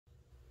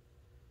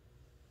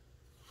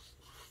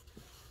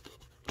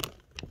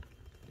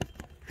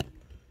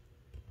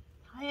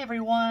Hi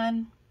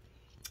everyone.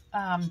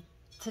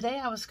 Today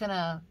I was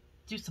gonna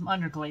do some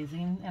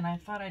underglazing, and I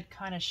thought I'd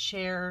kind of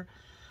share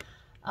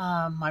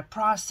my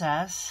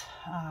process.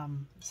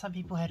 Some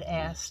people had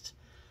asked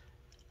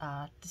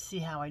to see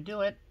how I do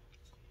it,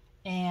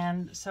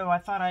 and so I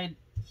thought I'd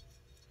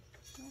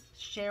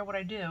share what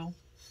I do.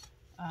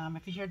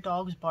 If you hear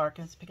dogs bark,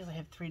 it's because I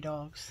have 3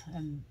 dogs,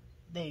 and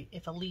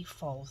if a leaf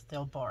falls,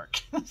 they'll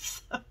bark.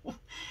 So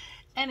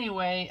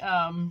anyway,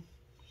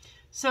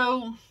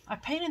 so I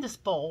painted this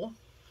bowl,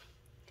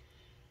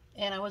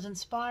 and I was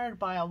inspired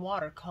by a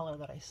watercolor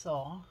that I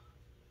saw.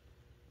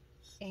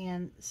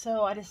 And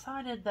so I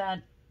decided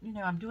that,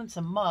 I'm doing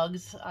some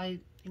mugs. If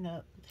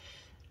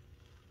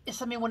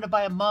somebody wanted to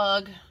buy a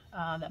mug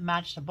that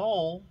matched a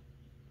bowl,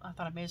 I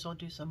thought I may as well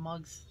do some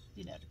mugs,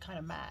 to kind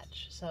of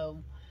match.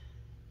 So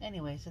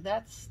anyway, so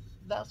that's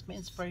my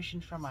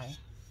inspiration for my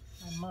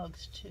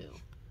mugs too.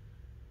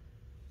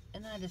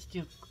 And then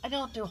I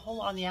don't do a whole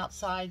lot on the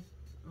outside.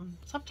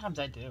 Sometimes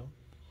I do.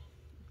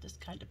 It just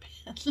kind of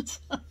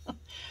depends.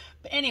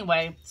 But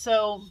anyway,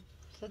 so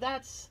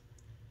that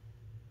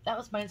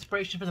was my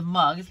inspiration for the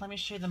mugs. Let me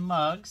show you the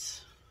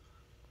mugs.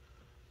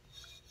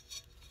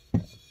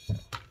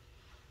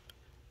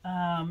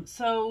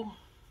 So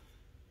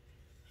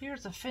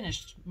here's a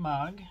finished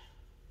mug.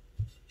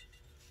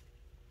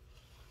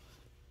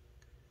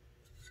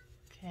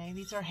 Okay,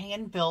 these are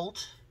hand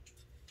built,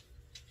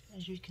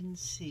 as you can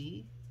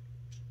see.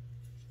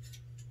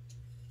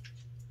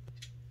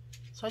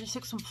 So I just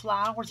took some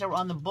flowers that were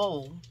on the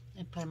bowl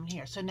and put them in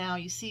here. So now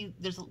you see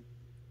there's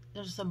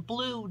some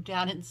blue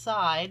down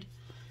inside,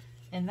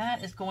 and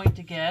that is going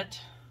to get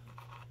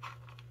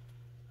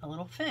a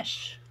little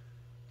fish.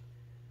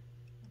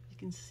 You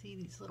can see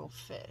these little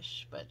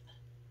fish, but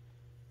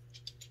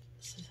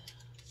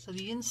so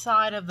the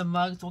inside of the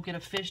mugs will get a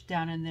fish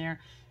down in there,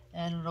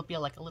 and it'll be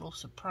like a little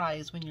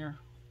surprise when you're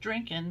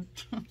drinking.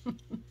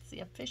 See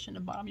a fish in the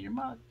bottom of your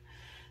mug.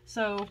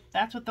 So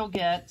that's what they'll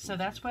get. So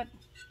that's what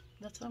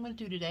I'm going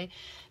to do today.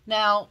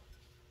 Now,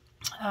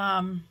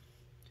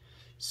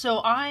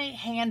 so I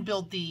hand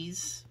build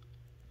these,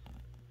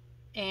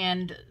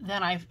 and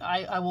then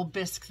I will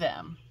bisque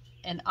them,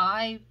 and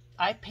I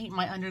paint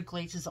my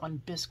underglazes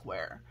on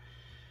Bisqueware.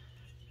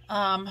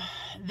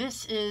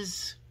 This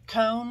is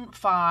Cone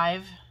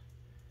 5.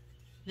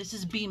 This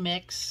is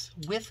B-Mix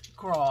with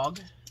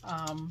grog.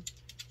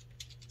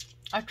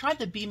 I've tried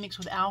the B-Mix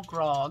without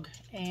grog,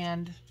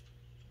 and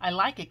I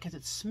like it because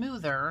it's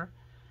smoother,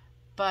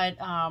 but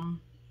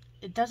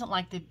it doesn't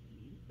like the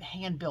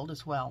hand build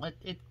as well.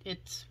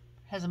 It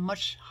has a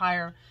much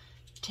higher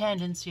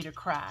tendency to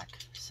crack.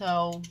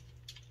 So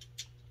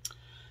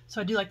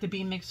I do like the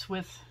B-Mix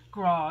with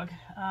grog.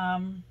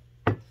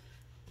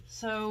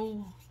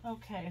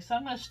 Okay, so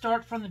I'm going to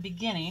start from the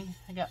beginning.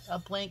 I got a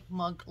blank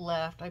mug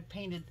left. I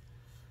painted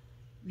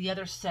the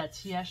other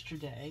sets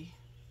yesterday.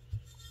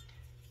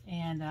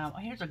 And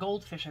here's a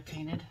goldfish I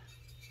painted.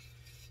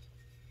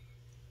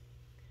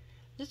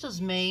 This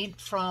was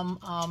made from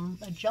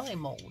a jelly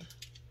mold.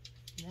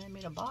 And then I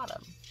made a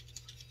bottom.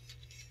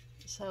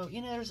 So,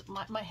 there's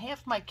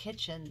half my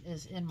kitchen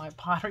is in my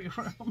pottery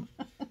room.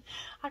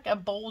 I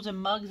got bowls and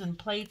mugs and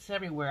plates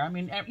everywhere. I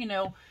mean,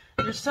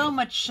 there's so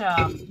much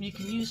you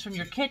can use from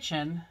your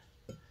kitchen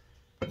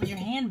when you're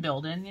hand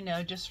building,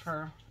 just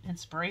for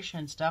inspiration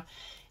and stuff.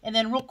 And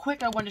then real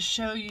quick, I want to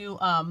show you,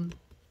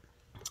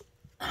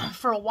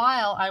 for a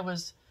while I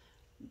was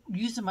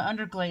using my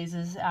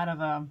underglazes out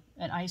of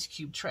an ice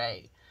cube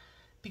tray,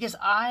 because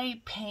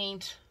I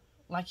paint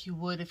like you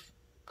would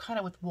kind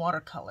of with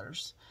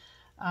watercolors.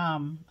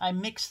 I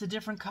mix the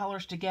different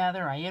colors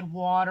together. I add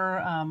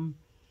water.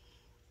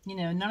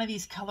 None of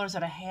these colors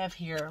that I have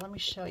here. Let me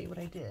show you what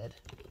I did.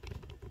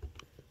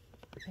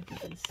 If you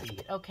can see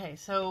it. Okay,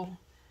 so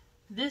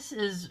this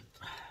is.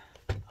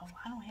 Oh,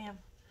 I don't have.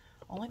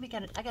 Oh, I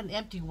got an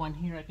empty one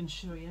here. I can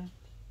show you.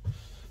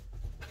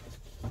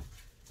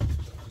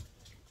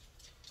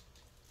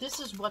 This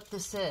is what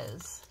this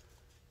is.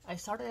 I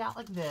started out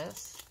like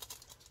this,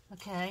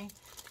 okay,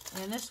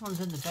 and this one's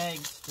in the bag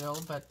still,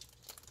 but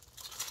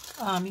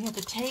you have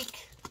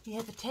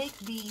to take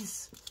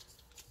these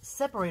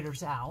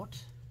separators out,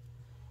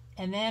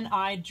 and then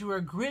I drew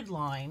a grid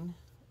line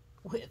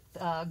with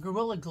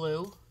Gorilla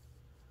Glue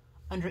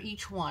under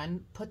each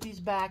one, put these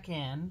back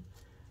in,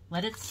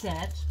 let it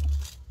set,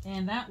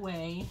 and that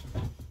way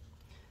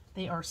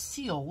they are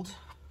sealed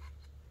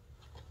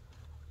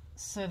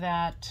so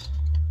that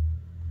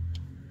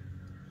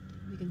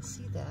you can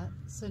see that.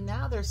 So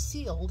now they're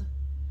sealed,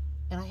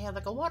 and I have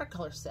like a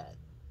watercolor set.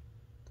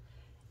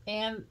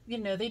 And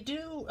they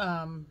do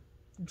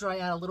dry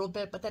out a little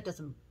bit, but that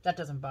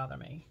doesn't bother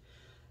me.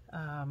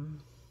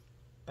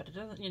 But it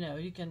doesn't,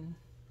 you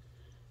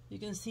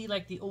can see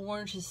like the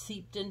orange has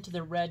seeped into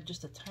the red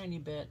just a tiny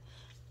bit.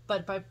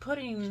 But by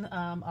putting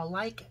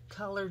alike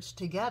colors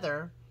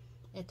together,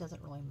 it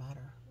doesn't really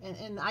matter.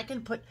 And I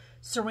can put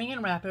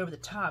saran wrap over the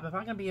top. If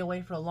I'm going to be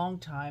away for a long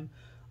time,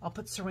 I'll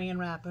put saran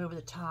wrap over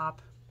the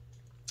top.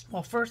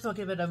 Well, first I'll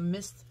give it a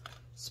mist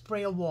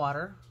spray of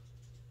water.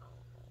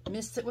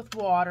 mist it with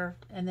water,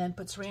 and then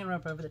put saran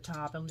wrap over the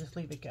top and just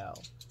leave it go.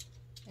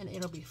 And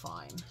it'll be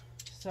fine.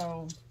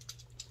 So,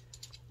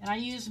 and I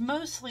use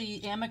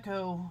mostly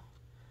Amaco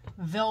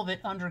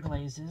velvet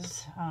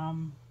underglazes.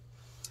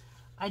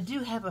 I do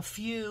have a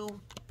few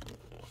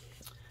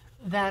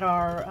that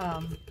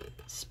are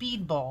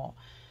speedball,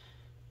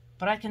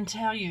 but I can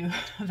tell you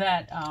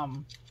that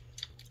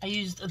I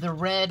used the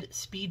red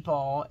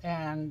speedball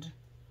and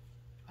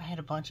I had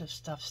a bunch of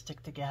stuff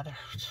stick together.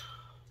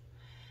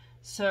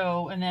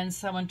 So, and then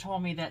someone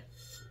told me that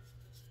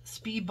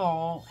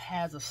speedball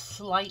has a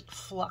slight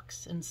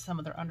flux in some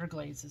of their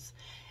underglazes.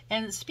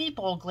 And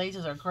speedball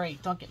glazes are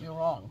great, don't get me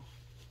wrong.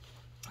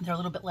 They're a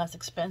little bit less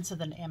expensive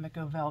than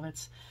Amaco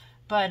velvets.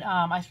 But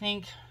I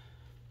think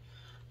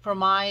for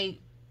my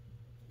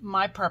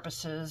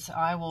purposes,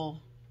 I will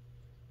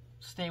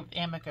stay with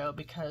Amaco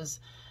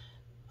because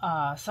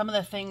some of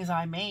the things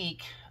I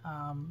make,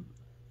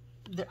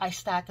 I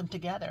stack them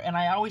together. And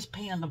I always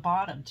paint on the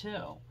bottom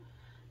too.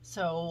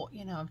 So,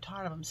 you know, I'm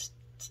tired of them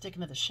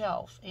sticking to the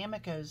shelf.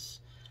 Amaco's,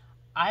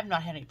 I've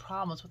not had any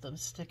problems with them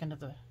sticking to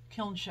the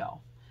kiln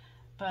shelf.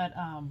 But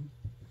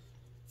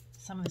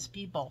some of the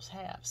speedballs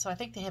have. So I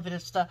think they have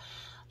just a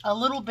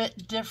little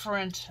bit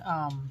different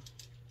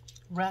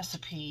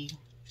recipe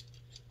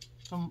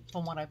from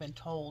what I've been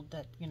told,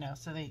 that, you know,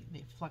 so they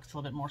flex a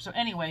little bit more. So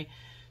anyway,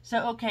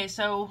 so okay,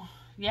 so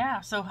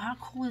yeah, so how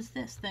cool is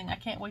this thing? I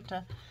can't wait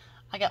to,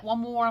 I got one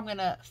more I'm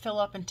gonna fill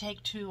up and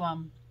take to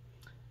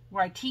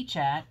where I teach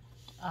at,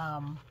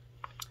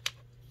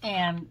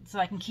 and so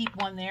I can keep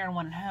one there and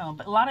one at home.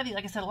 But a lot of these,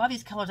 like I said, a lot of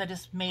these colors I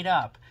just made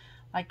up.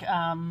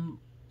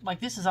 Like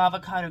this is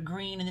avocado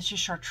green, and this is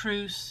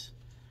chartreuse.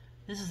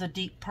 This is a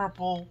deep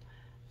purple.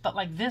 But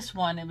like this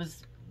one, it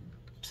was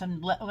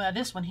some, well,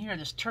 this one here,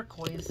 this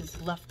turquoise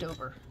is left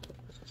over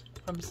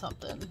from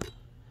something.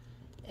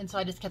 And so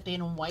I just kept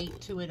adding white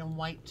to it and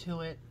white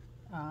to it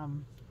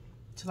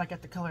till I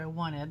got the color I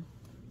wanted.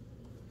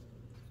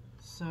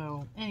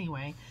 So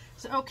anyway,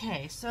 so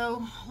okay,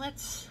 so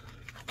let's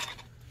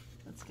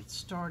get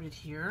started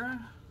here.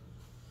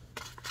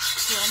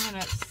 So I'm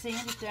gonna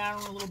sand it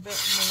down a little bit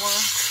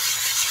more.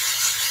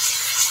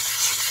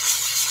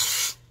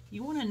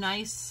 You want a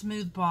nice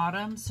smooth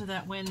bottom so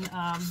that when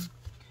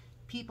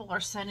people are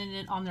sending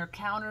it on their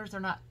counters, they're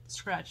not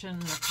scratching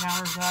their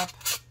counters up.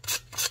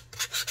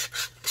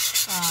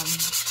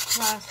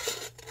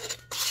 Plus,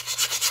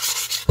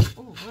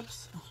 oh,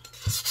 whoops.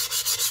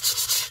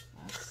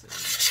 Let's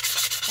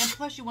see. And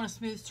plus, you want a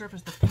smooth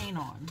surface to paint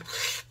on.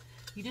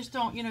 You just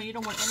don't, you know, you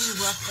don't want any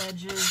rough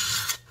edges.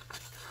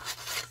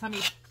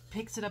 Somebody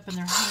picks it up in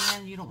their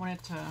hand. You don't want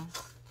it to,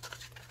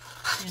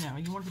 you know,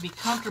 you want it to be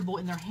comfortable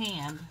in their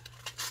hand.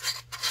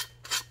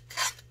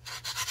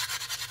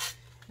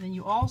 And then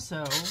you also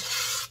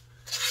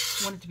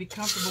want it to be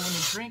comfortable when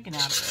you're drinking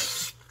out of it.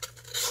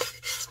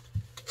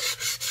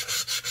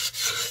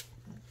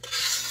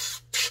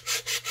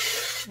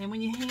 And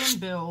when you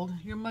hand build,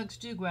 your mugs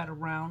do go out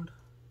around.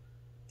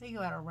 They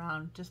go out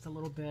around just a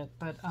little bit.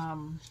 But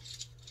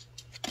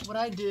what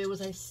I do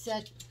is I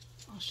set,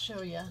 I'll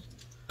show you.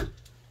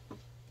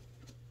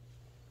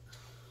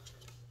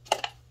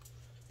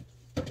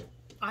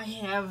 I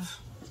have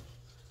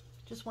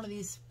just one of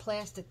these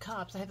plastic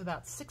cups. I have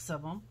about 6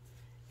 of them.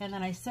 And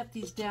then I set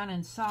these down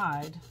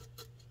inside,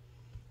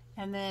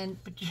 and then,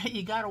 but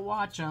you got to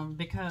watch them,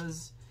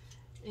 because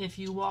if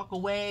you walk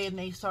away and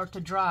they start to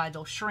dry,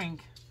 they'll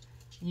shrink.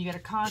 And you got to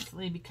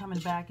constantly be coming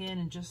back in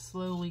and just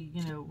slowly,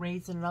 you know,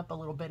 raising it up a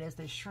little bit as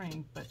they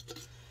shrink. But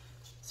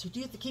so you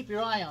do have to keep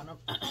your eye on them.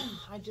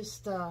 I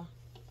just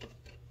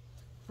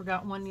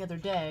forgot one the other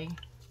day,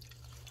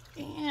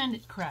 and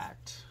it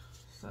cracked.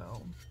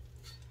 So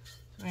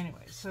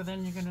anyway, so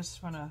then you're gonna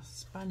just want to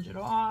sponge it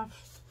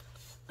off.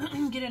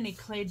 Get any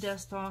clay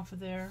dust off of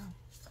there.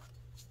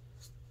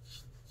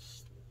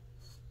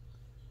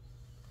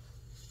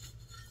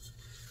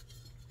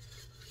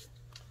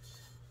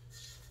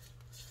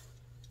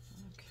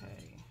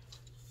 Okay.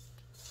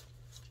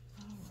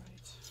 All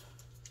right.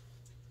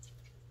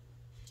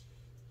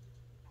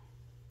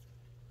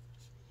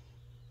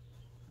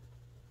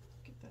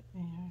 Get that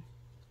in here.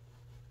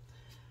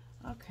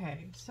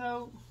 Okay,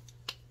 so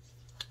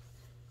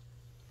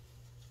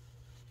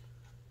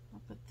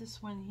I'll put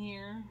this one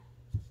here.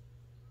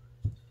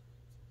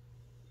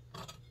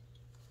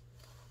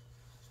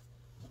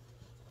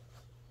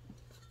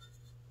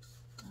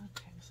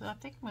 So I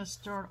think I'm going to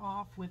start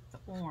off with the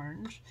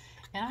orange,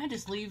 and I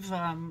just leave,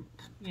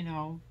 you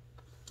know,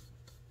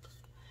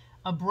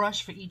 a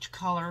brush for each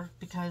color,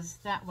 because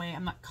that way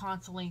I'm not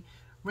constantly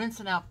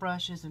rinsing out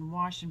brushes and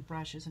washing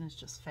brushes, and it's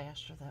just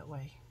faster that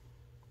way.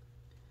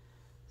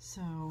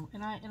 So,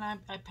 and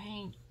I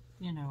paint,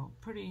 you know,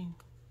 pretty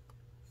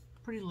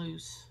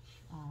loose.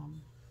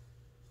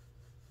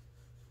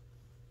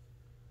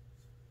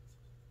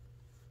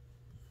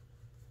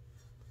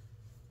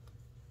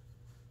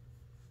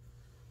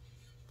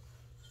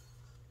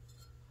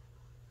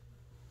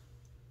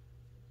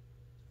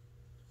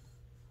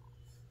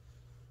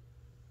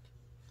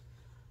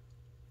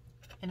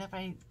 And if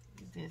I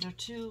If they're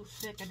too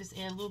thick, I just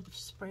add a little,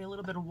 spray a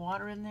little bit of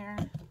water in there.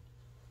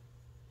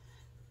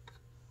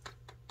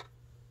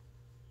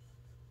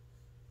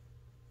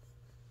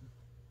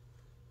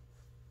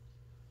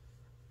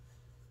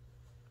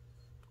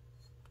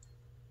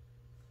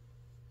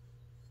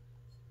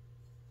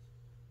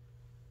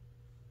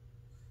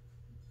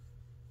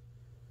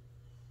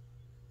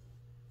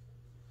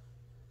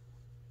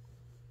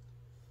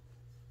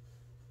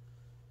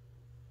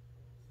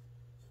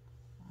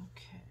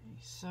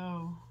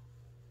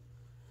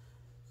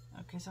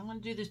 Okay, so I'm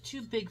going to do the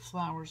two big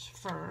flowers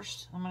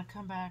first. I'm going to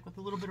come back with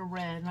a little bit of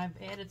red, and I've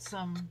added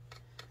some,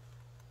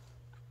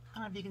 I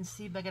don't know if you can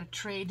see, but I got a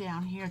tray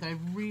down here that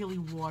I've really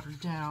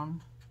watered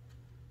down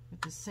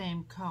with the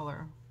same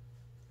color.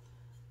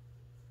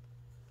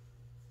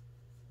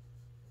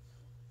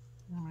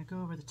 And I'm going to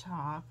go over the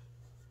top.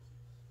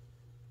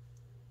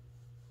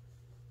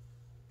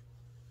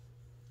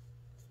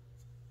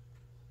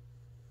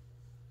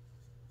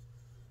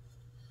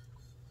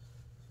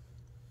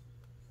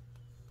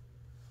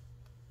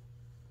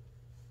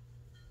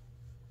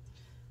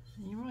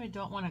 You really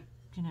don't want to,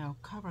 you know,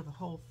 cover the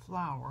whole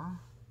flower.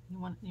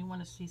 You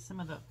want to see some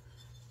of the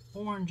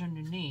orange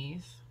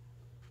underneath.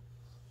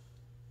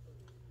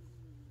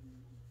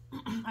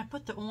 I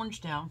put the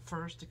orange down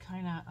first to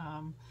kind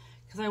of,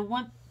 because I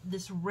want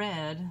this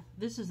red.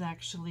 This is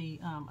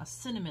actually a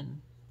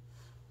cinnamon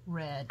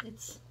red.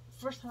 It's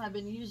the first time I've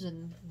been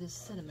using this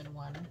cinnamon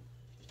one.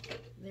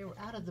 They were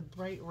out of the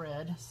bright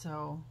red,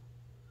 so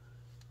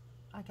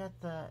I got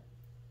the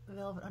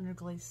velvet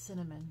underglaze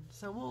cinnamon.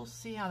 So we'll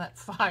see how that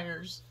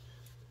fires.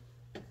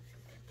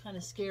 Kind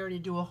of scary to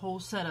do a whole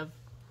set of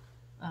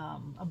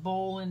a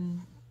bowl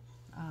and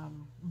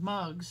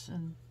mugs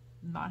and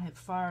not have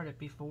fired it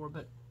before,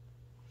 but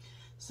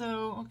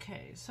so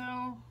okay,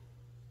 so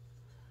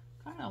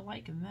kind of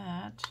liking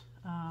that.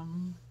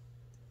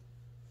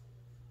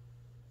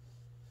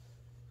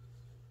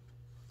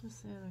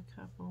 Just add a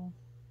couple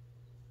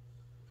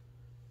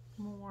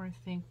more, I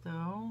think,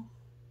 though.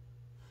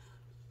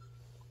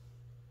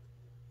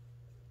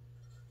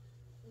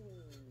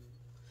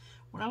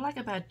 What I like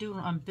about doing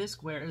it on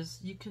Bisqueware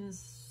is you can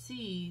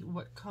see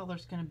what color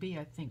is going to be,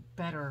 I think,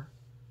 better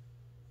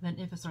than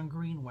if it's on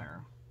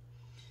greenware.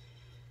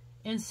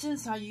 And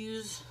since I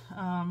use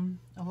a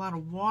lot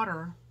of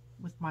water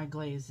with my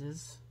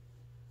glazes,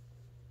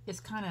 it's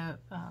kind of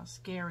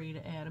scary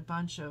to add a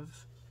bunch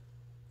of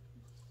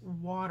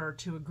water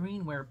to a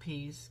greenware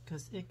piece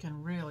because it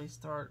can really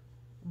start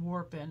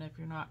warping if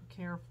you're not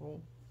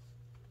careful.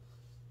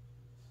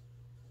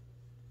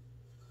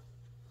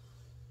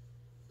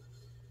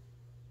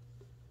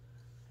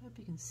 I hope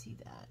you can see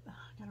that. I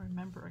gotta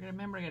remember I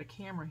got a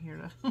camera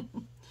here to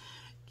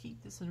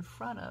keep this in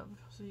front of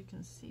so you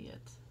can see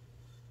it.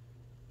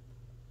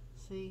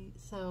 See,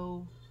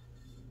 so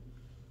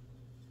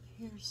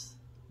here's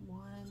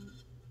one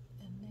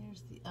and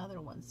there's the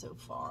other one so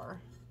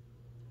far.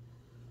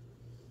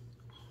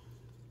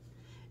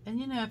 And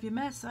you know, if you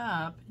mess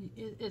up,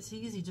 it's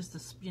easy just to,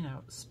 you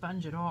know,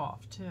 sponge it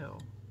off too.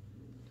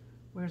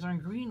 Whereas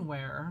on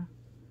greenware,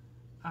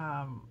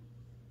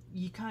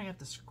 you kind of have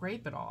to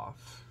scrape it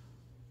off.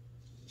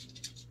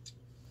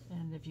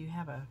 And if you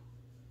have a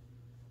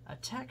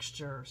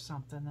texture or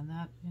something, then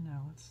that, you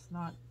know, it's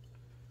not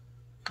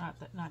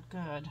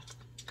good.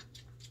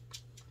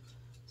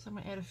 So I'm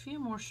going to add a few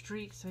more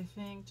streaks, I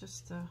think,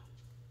 just of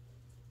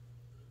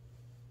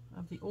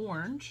the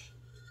orange.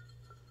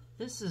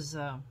 This is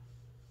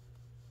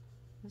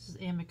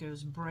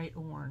Amaco's bright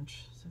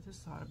orange, so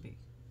this ought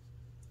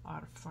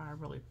to fire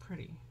really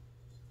pretty.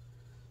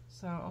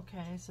 So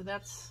okay, so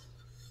that's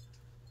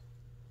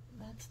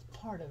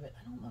part of it.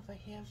 I don't know if I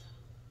have.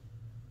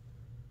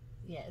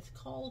 Yeah, it's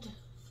called.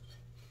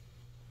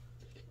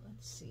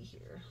 Let's see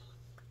here.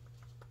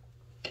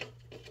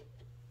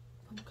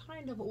 I'm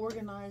kind of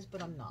organized,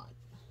 but I'm not.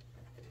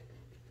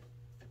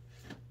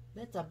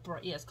 That's a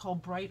bright. Yeah, it's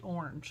called bright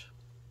orange.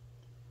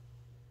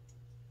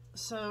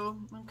 So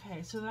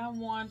okay, so then I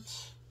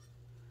want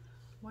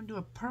to do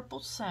a purple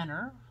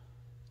center.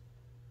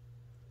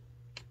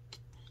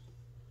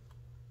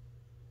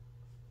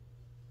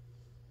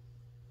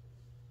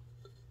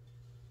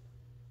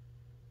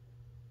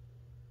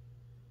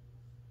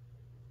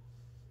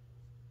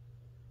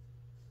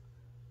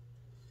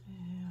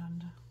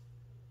 And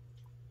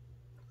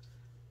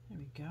there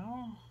we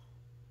go.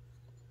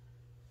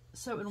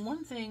 So in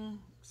one thing,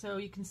 so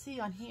you can see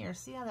on here,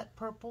 see how that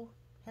purple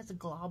has a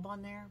glob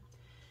on there?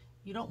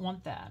 You don't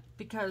want that,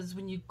 because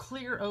when you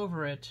clear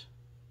over it,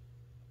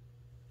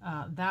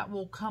 that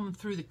will come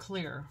through the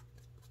clear.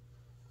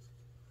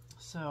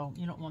 So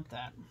you don't want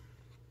that.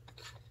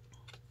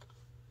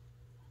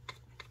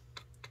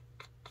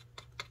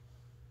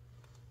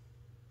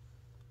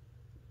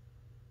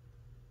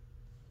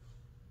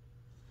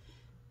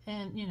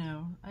 And you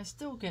know, I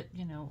still get,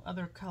 you know,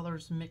 other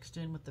colors mixed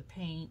in with the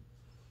paint,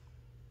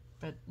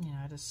 but you know,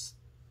 I just,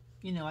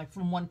 you know, like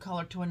from one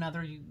color to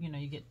another, you know,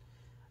 you get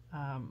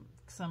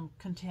some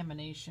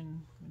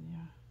contamination.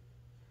 Yeah,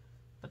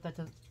 but that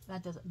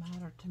doesn't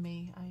matter to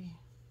me.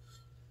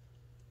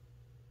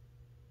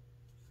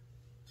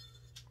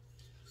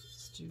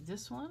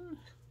 this one.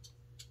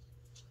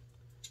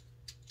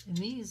 And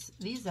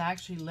these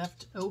actually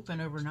left open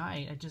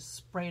overnight. I just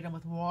sprayed them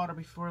with water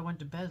before I went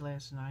to bed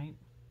last night.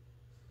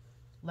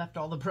 Left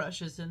all the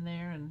brushes in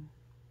there, and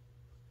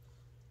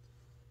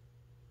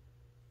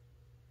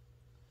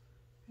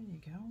there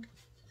you go.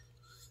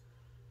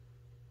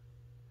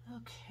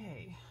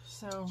 Okay,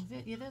 so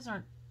yeah, those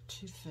aren't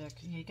too thick.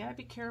 You gotta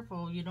be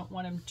careful. You don't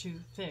want them too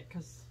thick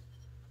because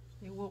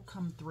they will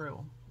come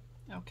through.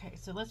 Okay,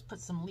 so let's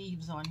put some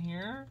leaves on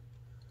here.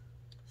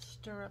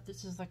 Stir up.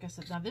 This is, like I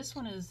said, now this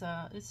one is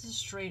this is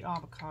straight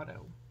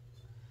avocado.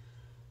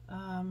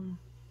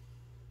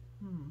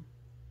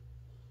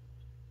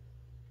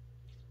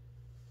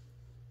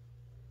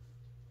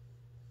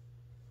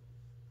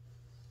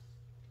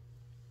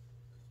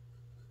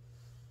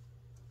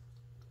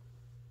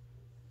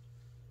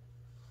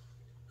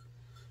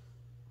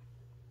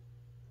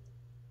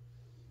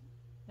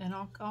 And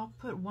I'll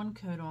put one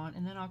coat on,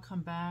 and then I'll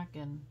come back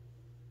and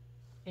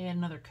add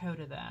another coat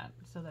of that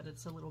so that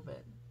it's a little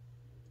bit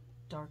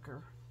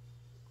darker.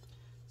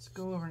 Let's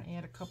go over and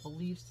add a couple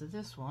leaves to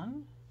this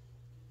one.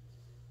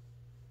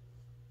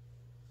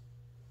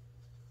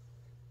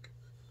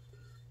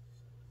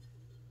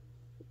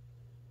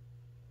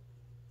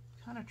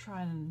 Kind of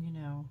try and, you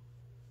know,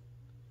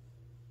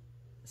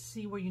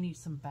 see where you need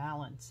some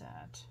balance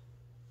at.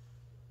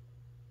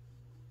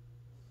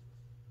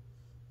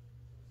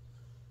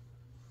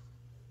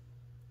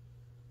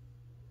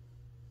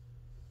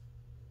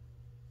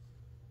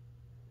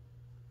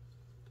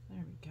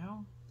 There we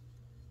go.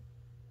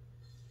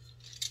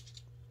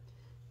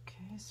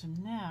 Okay, so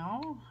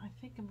now I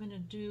think I'm going to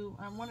do,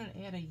 I want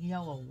to add a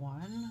yellow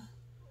one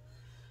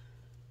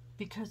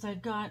because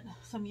I've got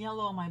some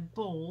yellow in my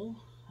bowl.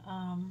 So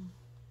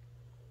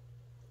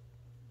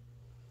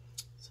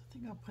I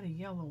think I'll put a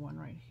yellow one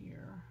right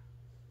here.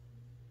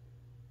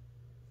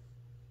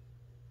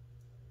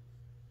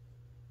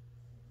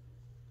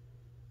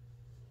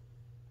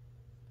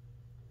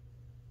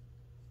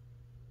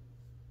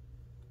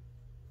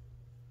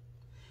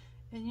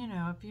 And you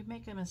know, if you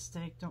make a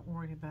mistake, don't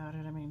worry about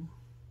it. I mean,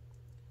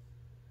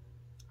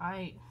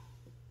 I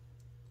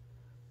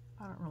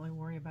don't really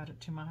worry about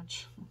it too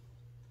much.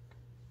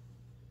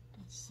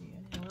 Let's see, I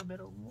need a little bit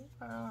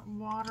of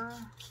water.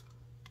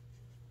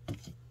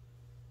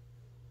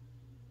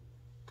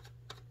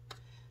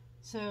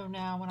 So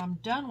now when I'm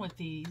done with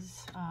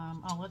these,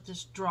 I'll let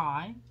this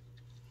dry,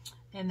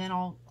 and then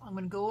I'm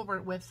going to go over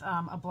it with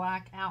a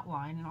black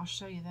outline, and I'll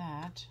show you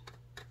that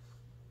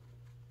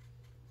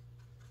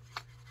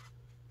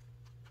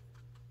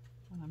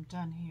when I'm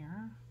done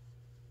here.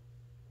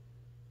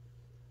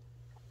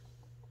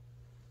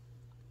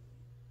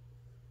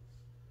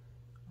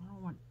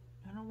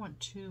 I don't want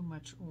too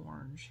much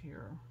orange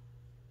here.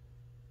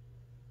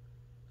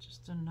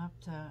 Just enough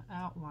to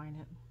outline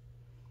it.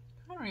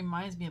 Kind of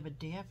reminds me of a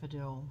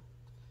daffodil.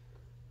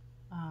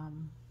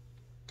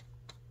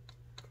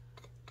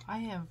 I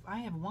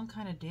have one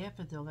kind of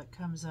daffodil that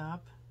comes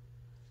up,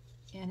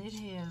 and it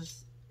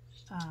has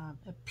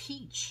a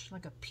peach,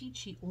 like a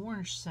peachy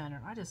orange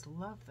center. I just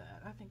love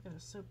that. I think that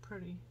is so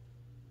pretty.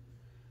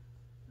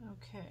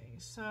 Okay,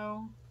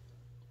 so,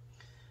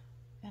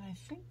 and I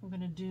think I'm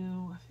gonna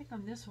do, I think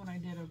on this one I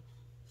did a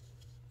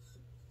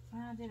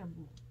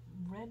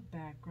red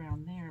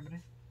background there, but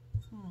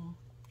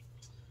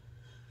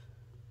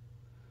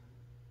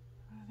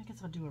I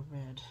guess I'll do a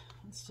red.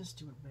 Let's just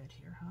do a red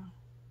here, huh?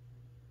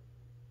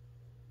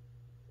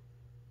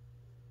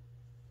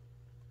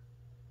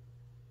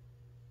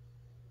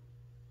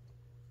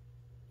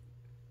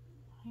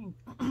 I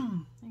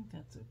think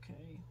that's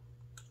okay.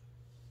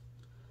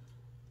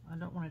 I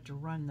don't want it to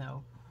run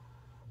though.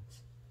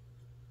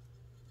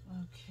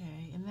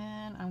 Okay, and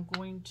then I'm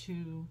going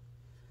to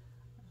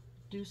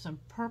do some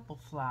purple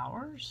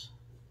flowers.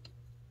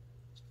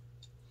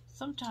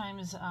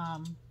 Sometimes,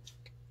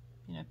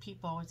 you know,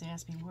 people always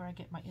ask me where I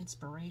get my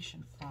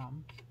inspiration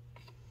from,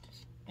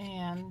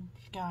 and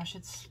gosh,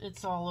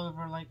 it's all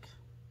over. Like,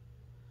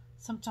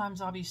 sometimes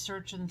I'll be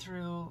searching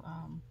through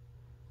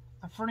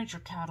a furniture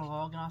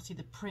catalog, and I'll see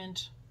the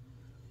print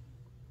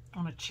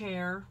on a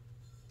chair,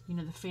 you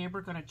know, the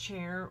fabric on a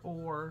chair,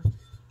 or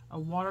a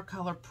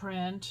watercolor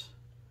print,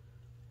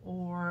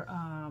 or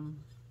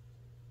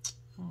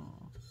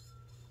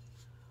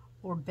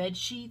bed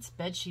sheets,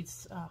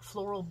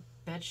 floral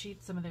bed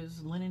sheets. Some of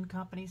those linen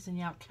companies send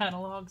you out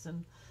catalogs,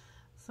 and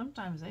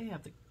sometimes they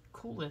have the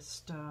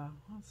coolest,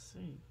 let's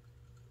see,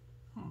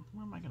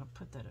 where am I going to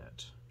put that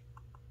at?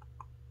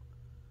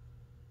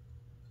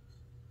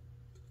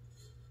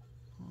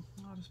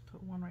 I'll just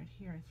put one right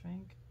here, I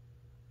think.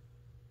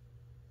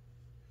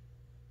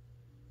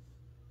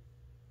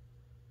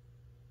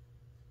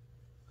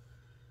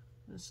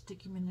 Just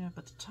stick him in there up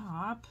at the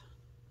top.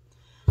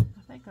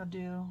 I think I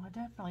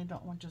definitely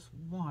don't want just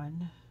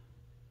one.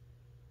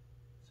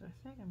 So I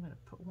think I'm going to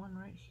put one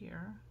right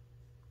here.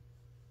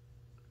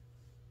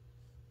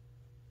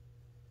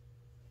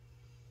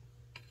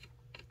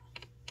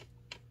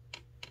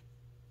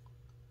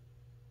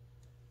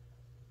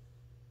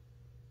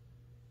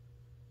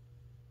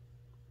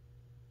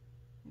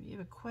 you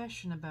have a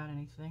question about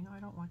anything, I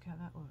don't like how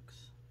that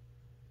looks.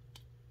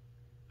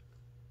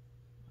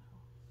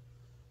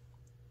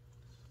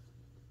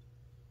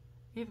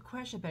 If you have a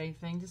question about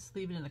anything, just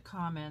leave it in the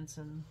comments,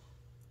 and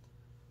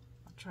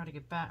I'll try to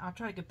get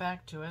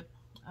back to it.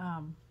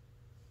 As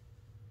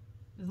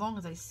long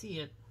as I see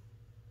it.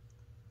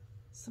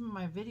 Some of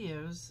my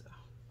videos,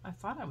 I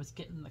thought I was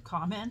getting the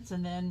comments,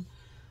 and then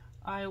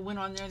I went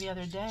on there the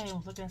other day and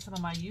was looking at some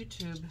of my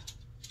YouTube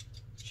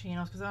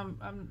channels, because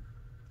I'm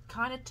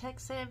kind of tech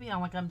savvy.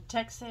 I'm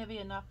tech savvy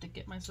enough to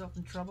get myself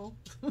in trouble,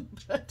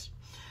 but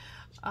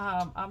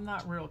I'm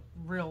not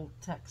real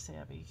tech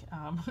savvy.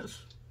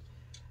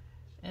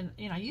 And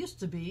I used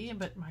to be,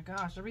 but my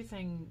gosh,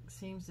 everything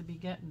seems to be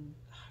getting,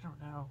 I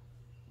don't know,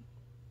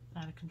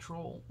 out of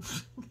control.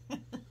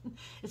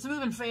 It's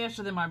moving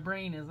faster than my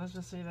brain is, let's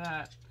just say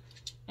that.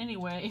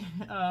 Anyway,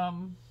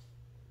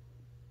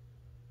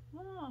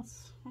 what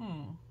else?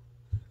 I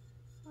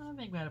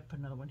think we ought to put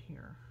another one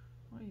here.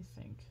 What do you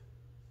think?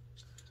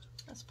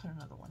 Let's put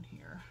another one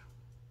here.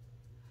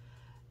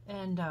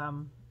 And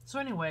so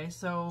anyway,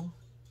 so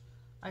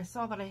I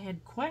saw that I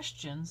had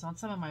questions on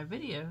some of my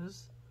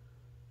videos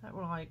that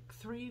were like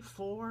 3,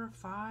 4,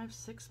 5,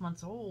 6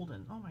 months old,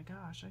 and oh my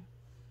gosh,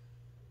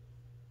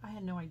 I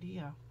had no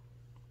idea.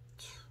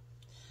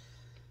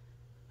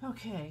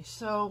 Okay,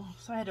 so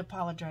I had to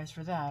apologize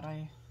for that.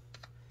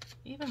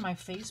 Even my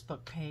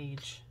Facebook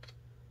page,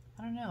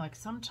 I don't know, like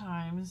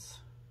sometimes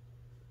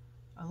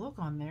I look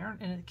on there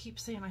and it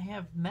keeps saying I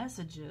have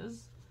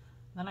messages.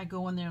 Then I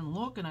go in there and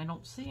look and I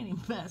don't see any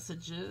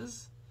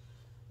messages.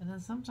 And then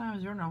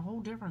sometimes they're in a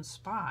whole different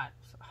spot.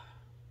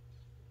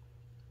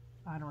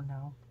 I don't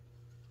know.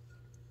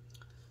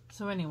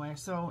 So anyway,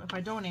 so if I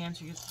don't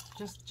answer you,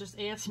 just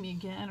ask me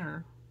again,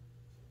 or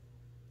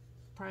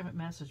private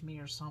message me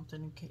or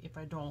something if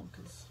I don't,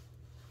 because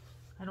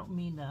I don't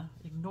mean to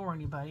ignore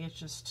anybody. It's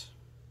just,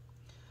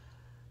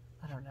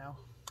 I don't know.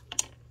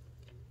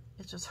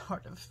 It's just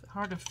hard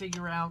to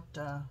figure out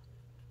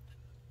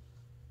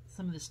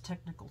some of this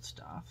technical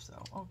stuff.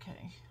 So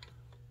okay,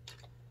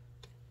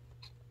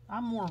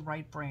 I'm more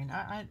right brain.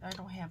 I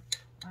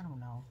don't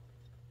know.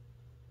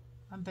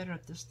 I'm better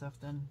at this stuff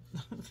than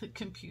the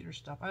computer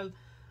stuff.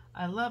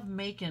 I love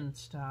making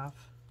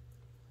stuff.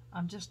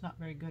 I'm just not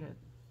very good at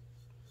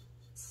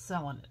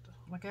selling it.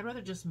 Like, I'd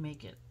rather just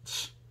make it.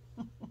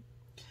 And,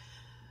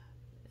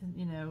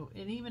 you know,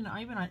 and even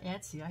on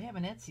Etsy, I have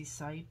an Etsy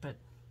site, but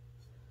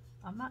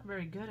I'm not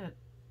very good at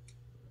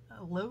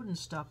loading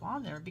stuff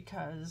on there,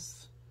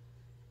 because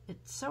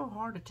it's so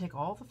hard to take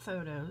all the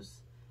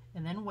photos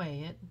and then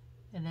weigh it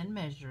and then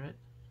measure it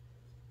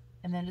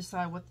and then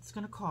decide what it's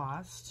going to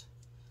cost.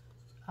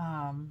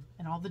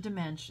 And all the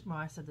dimensions, well,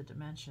 I said the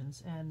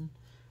dimensions, and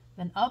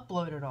then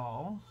upload it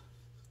all.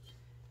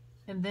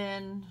 And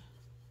then,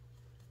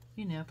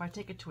 you know, if I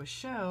take it to a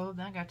show,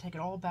 then I got to take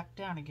it all back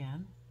down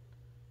again.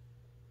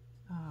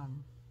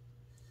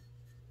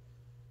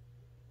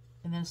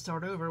 And then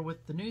start over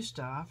with the new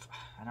stuff.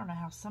 I don't know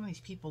how some of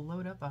these people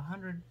load up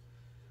 100.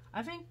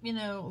 I think, you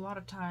know, a lot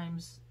of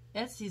times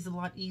Etsy's a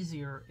lot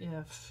easier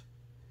if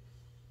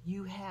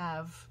you're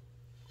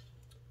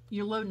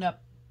loading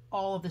up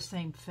all of the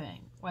same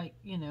thing. Like,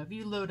 you know, if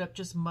you load up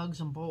just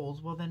mugs and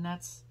bowls, well, then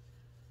that's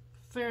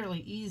fairly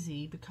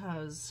easy,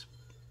 because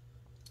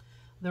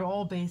they're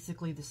all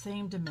basically the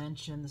same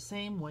dimension, the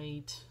same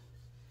weight,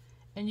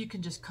 and you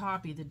can just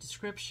copy the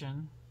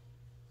description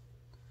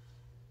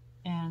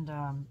and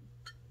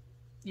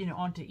you know,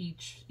 onto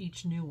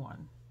each new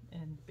one.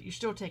 But you're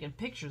still taking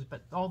pictures,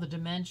 but all the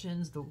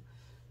dimensions, the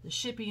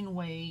shipping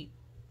weight,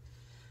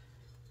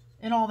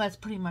 and all that's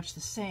pretty much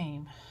the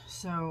same.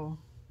 So,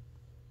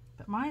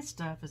 but my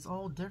stuff is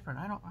all different.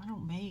 I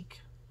don't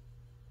make,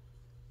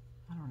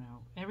 I don't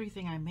know,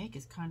 everything I make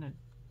is kind of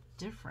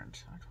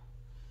different.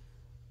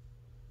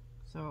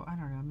 So I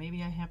don't know,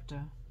 maybe I have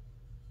to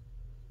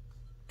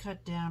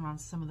cut down on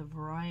some of the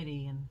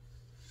variety and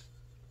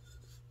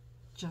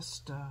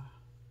just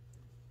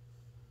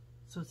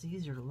so it's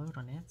easier to load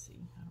on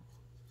Etsy.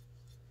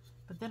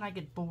 But then I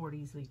get bored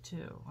easily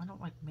too. I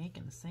don't like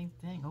making the same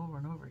thing over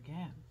and over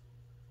again.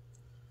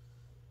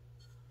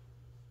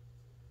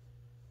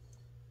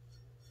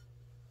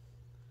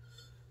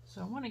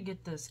 So I want to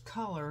get this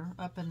color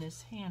up in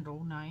this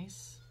handle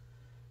nice.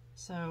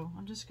 So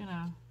I'm just going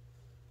to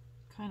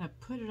kind of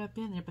put it up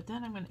in there, but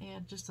then I'm going to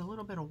add just a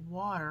little bit of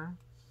water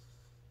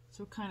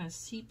so it kind of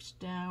seeps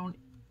down,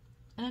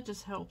 and it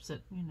just helps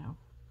it, you know,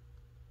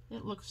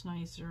 it looks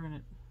nicer, and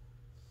it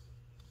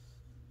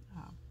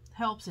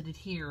helps it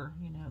adhere,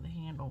 you know, the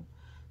handle.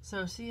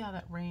 So see how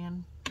that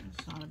ran?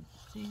 It's not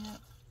see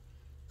that?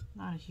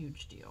 Not a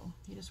huge deal.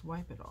 You just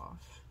wipe it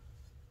off.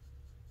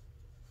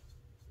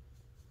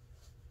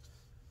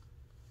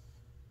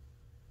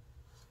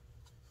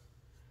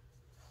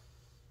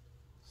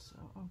 So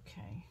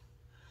okay.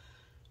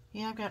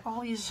 Yeah, I've got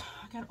all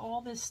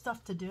this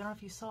stuff to do. I don't know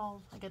if you saw,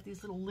 I got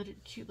these little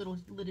cute little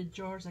lidded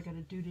jars I got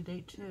to do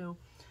today too.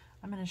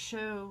 I'm going to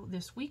show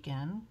this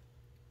weekend.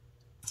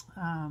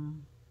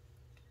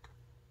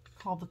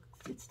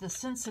 It's the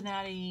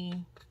Cincinnati,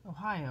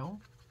 Ohio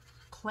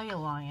Clay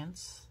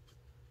Alliance.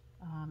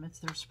 It's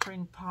their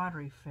spring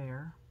pottery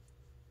fair,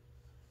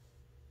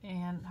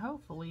 and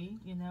hopefully,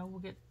 you know,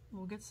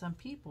 we'll get some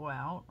people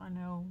out. I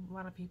know a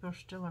lot of people are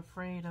still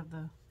afraid of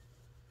the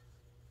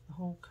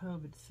whole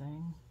COVID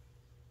thing,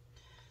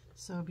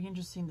 so it'll be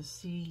interesting to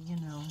see, you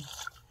know,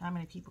 how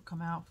many people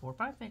come out for it.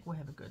 But I think we'll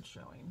have a good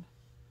showing.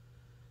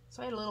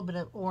 So I had a little bit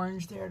of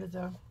orange there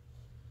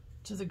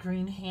to the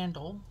green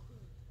handle,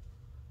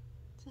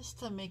 just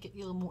to make it a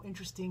little more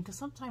interesting, because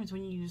sometimes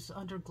when you use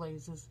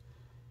underglazes,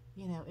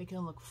 you know, it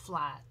can look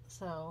flat.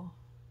 So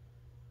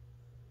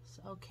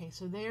okay,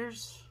 so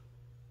there's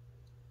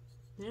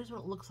what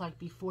it looks like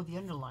before the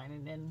underline,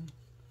 and then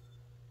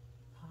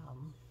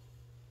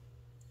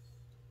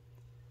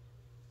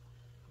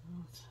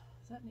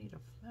does that need a?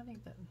 I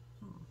think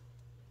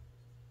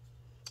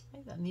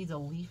that needs a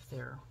leaf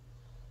there.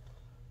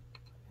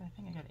 I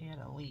think I got to add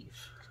a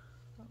leaf.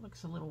 That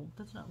looks a little.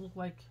 Does not look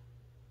like.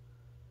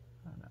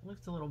 I don't know. It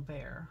looks a little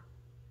bare.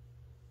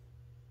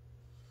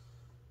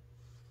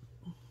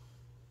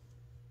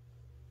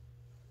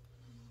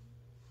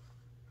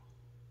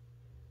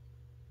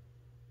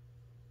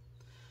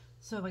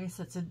 So like I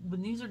said, so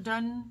when these are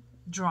done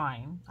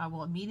drying, I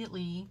will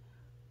immediately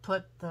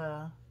put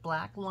the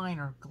black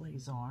liner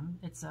glaze on.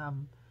 It's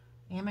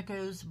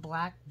Amaco's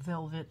Black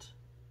Velvet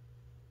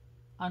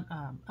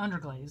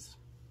Underglaze.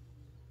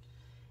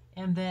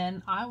 And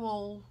then I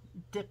will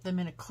dip them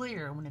in a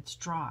clear when it's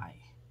dry.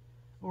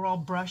 Or I'll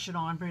brush it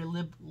on very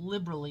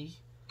liberally.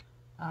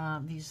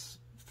 These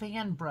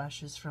fan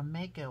brushes from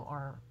Amaco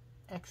are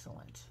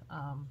excellent.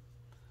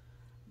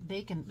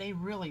 They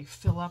really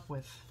fill up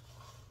with.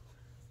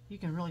 You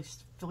can really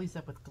fill these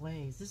up with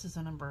glaze. This is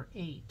a number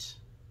 8.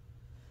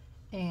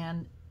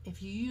 And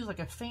if you use like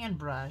a fan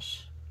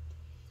brush,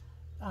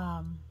 you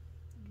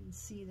can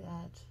see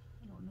that,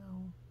 I don't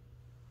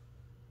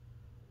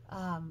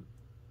know.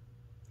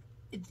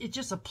 It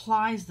just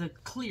applies the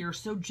clear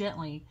so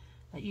gently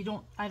that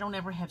I don't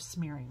ever have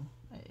smearing.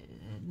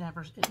 It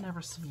never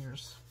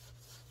smears.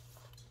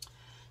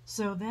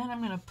 So then I'm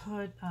going to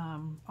put,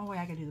 oh wait,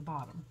 I got to do the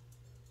bottom.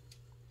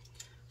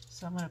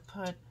 So I'm going to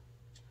put,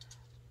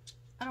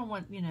 I don't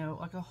want, you know,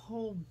 like a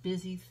whole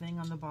busy thing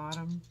on the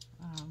bottom,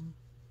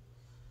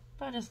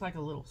 but just like a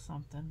little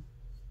something.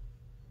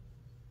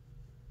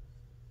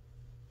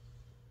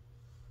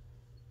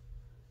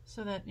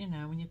 So that, you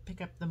know, when you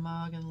pick up the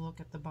mug and look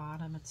at the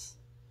bottom, it's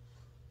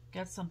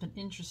got something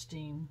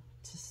interesting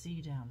to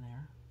see down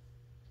there.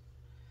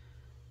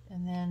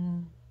 And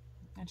then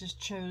I just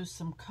chose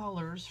some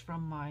colors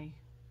from my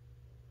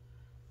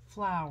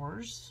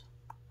flowers.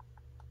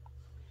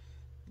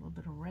 A little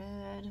bit of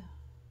red.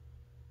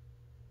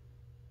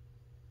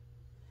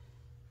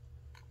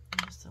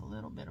 Just a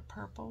little bit of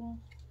purple,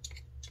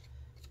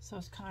 so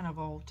it's kind of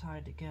all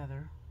tied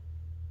together.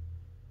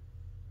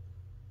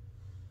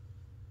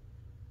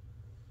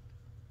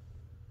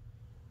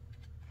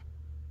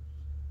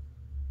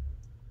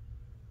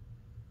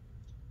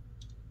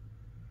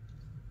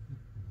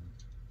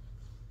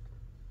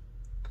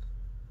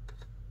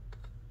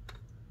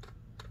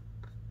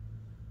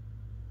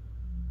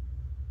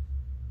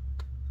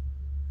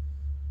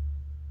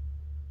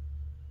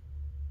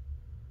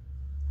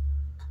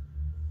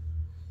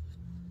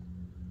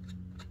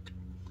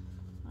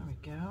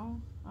 Go.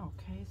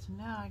 Okay, so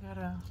now I got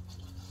a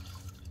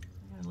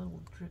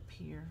little drip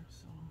here,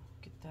 so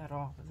get that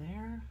off of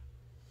there.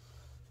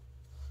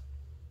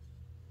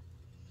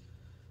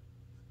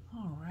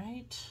 All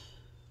right.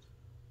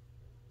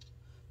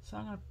 So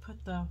I'm gonna put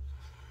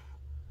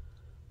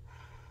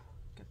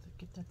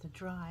get that to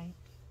dry.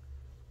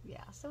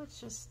 Yeah, so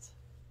it's just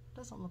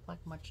doesn't look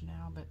like much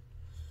now, but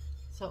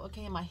so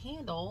okay. My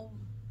handle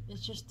is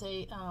just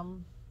a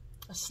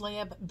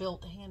slab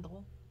built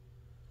handle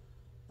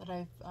that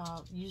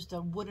I've used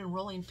a wooden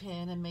rolling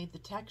pin and made the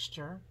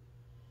texture,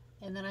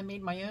 and then I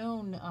made my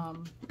own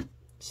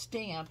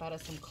stamp out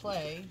of some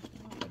clay. I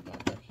don't know if I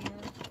got that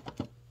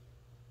here.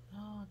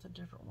 Oh, it's a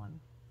different one.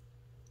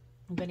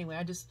 But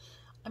anyway,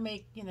 I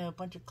make, you know, a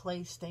bunch of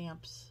clay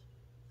stamps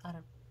out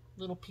of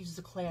little pieces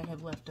of clay I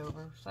have left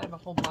over. So I have a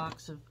whole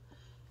box of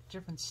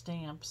different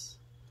stamps,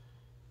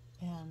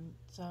 and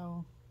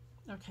so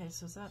okay.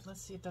 So is that?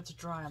 Let's see if that's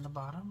dry on the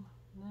bottom.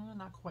 No,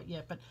 not quite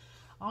yet, but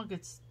I'll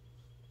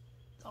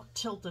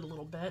tilt it a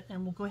little bit,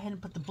 and we'll go ahead and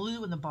put the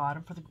blue in the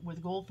bottom for where the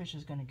goldfish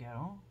is going to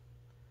go.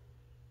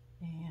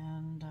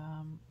 And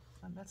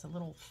that's a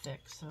little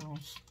thick, so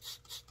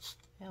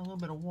add a little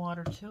bit of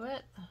water to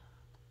it.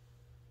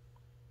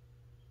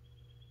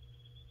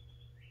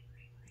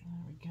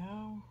 There we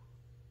go.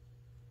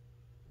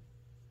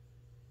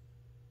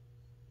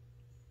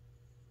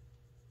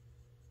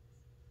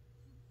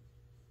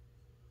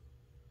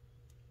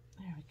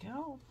 There we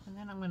go. And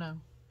then I'm going to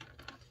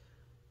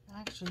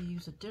actually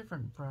use a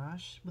different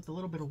brush with a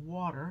little bit of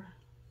water.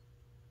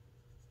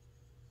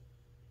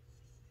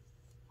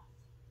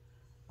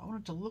 I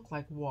want it to look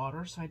like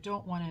water, so I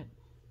don't want it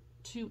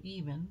too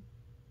even.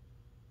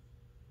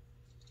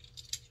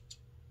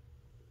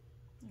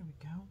 There we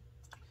go.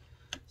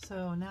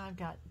 So now I've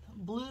got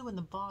blue in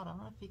the bottom. I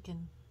don't know if you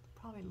can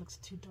probably looks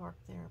too dark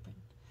there,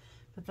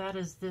 but that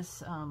is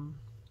this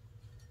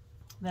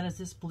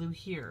blue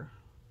here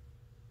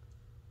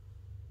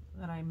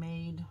that I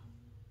made.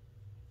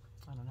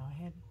 I don't know, I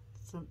had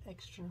some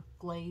extra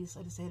glaze.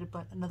 I just added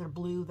another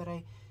blue that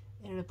I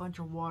added a bunch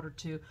of water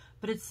to.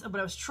 But what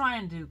I was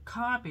trying to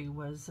copy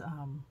was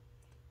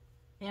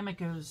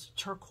Amaco's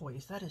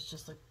turquoise. That is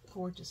just a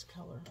gorgeous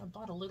color. I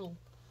bought a little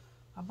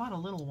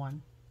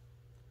one.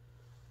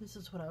 This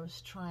is what I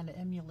was trying to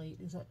emulate,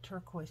 is that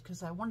turquoise,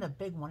 because I wanted a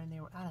big one and they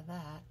were out of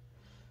that.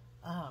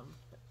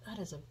 That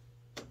is a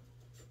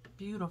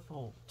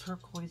beautiful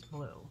turquoise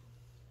blue.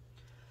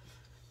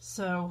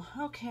 So,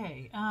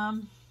 okay,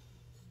 so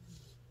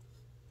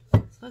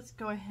let's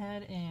go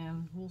ahead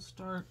and we'll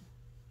start.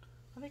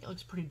 I think it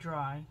looks pretty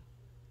dry.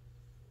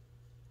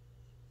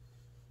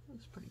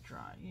 Looks pretty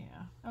dry,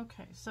 yeah.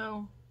 Okay,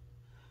 so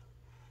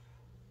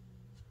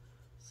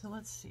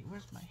let's see.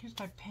 Here's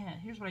my pen.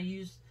 Here's what I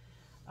use.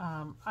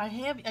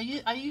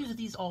 I use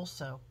these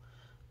also.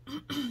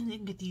 You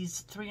can get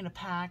these 3 in a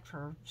pack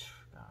for,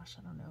 gosh,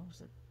 I don't know,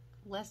 is it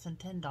less than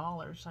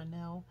 $10? I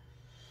know,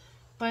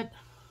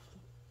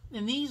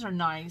 and these are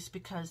nice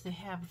because they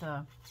have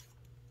the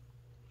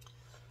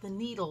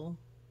needle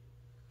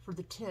for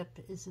the tip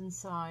is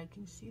inside.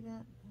 Can you see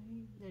that?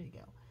 There you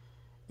go.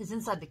 Is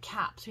inside the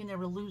cap, so you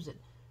never lose it.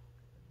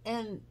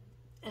 And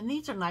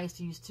these are nice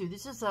to use too.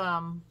 This is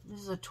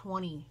a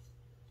 20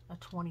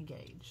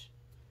 gauge.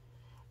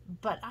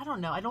 But I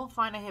don't know. I don't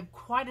find I have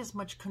quite as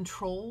much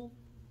control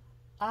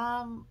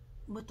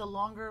with the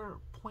longer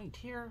point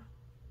here.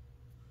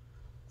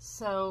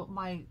 So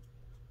my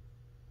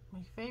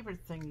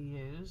favorite thing to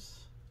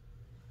use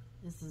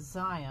is the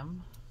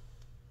Zyme.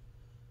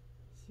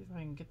 See if I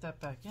can get that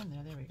back in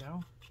there. There we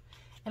go.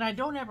 And I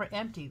don't ever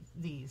empty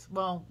these.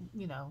 Well,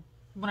 you know,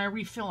 when I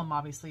refill them,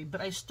 obviously,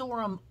 but I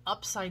store them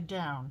upside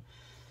down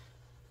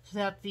so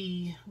that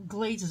the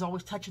glaze is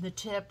always touching the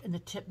tip and the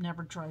tip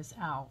never dries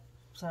out.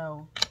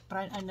 So, but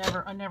I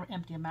never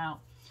empty them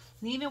out.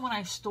 And even when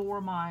I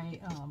store my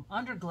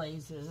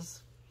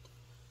underglazes,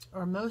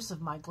 or most of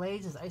my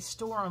glazes, I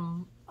store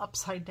them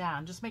upside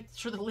down. Just make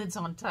sure the lid's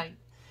on tight.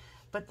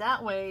 But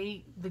that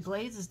way, the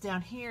glaze is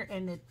down here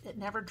and it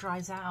never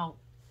dries out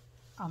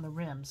on the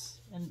rims.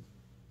 And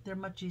they're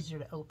much easier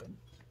to open.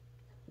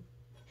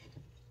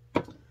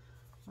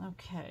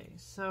 Okay,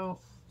 so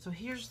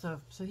here's the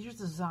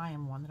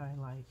Zyme one that I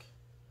like.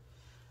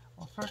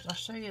 Well, first I'll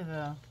show you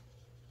the.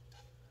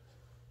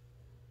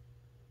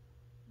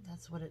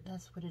 That's what it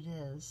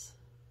is.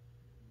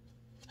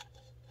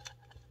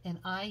 And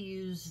I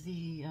use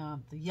the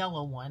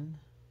yellow one,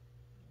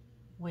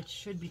 which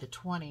should be the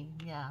 20.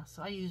 Yeah,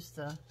 so I use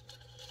the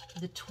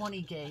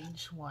 20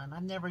 gauge one.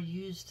 I've never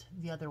used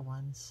the other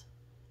ones.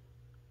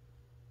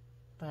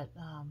 But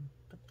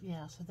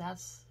yeah, so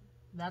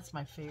that's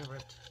my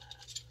favorite.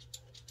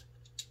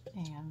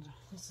 And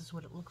this is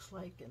what it looks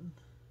like.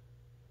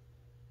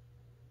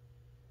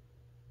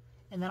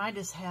 And then I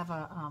just have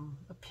a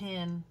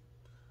pin.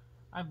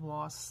 I've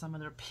lost some of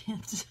their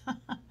pins.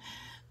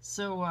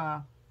 So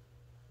I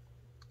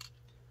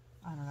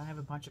don't know, I have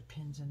a bunch of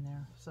pins in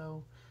there.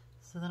 So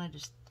then I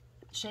just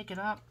shake it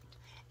up.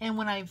 And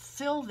when I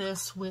fill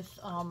this with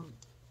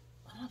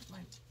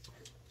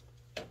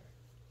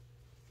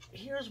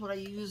here's what I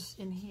use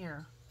in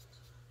here.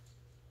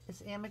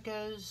 It's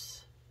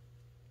Amaco's.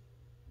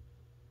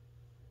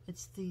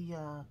 It's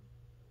the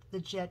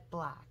jet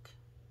black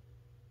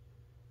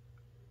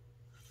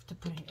to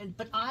put in.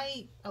 But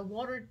I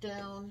water it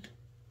down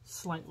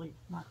slightly.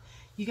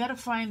 You got to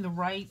find the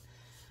right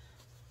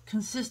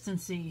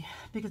consistency,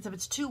 because if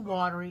it's too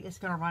watery, it's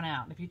going to run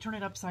out. If you turn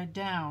it upside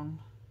down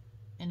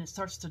and it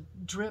starts to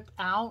drip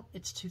out,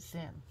 it's too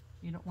thin.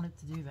 You don't want it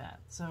to do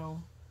that.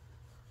 So,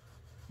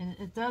 and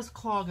it does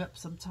clog up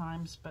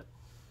sometimes, but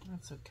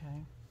that's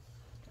okay.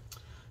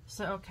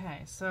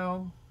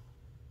 So,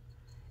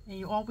 and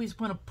you always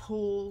want to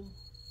pull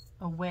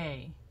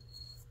away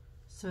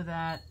so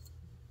that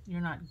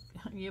you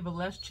have a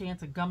less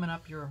chance of gumming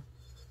up your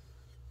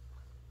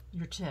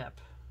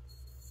tip.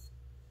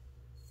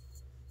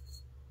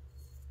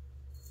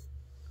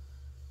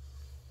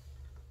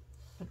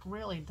 It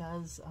really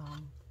does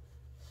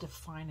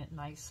define it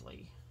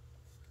nicely.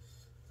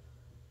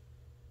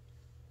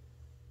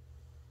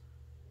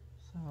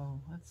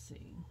 So let's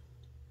see.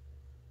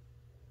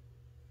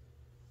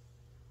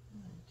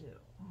 What do I do?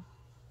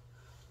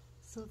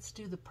 So let's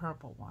do the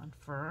purple one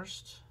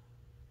first.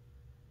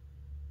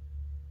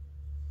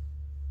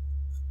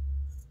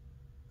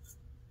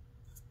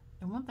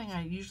 And one thing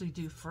I usually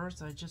do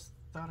first, I just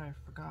thought I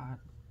forgot.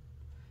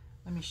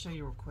 Let me show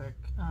you real quick.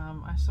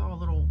 I saw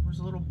there's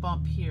a little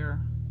bump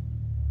here.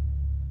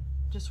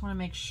 Just want to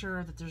make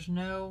sure that there's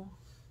no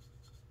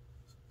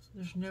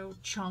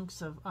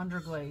chunks of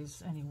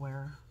underglaze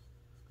anywhere.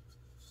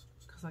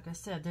 Because like I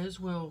said, those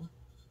will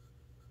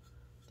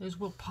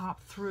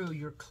pop through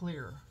your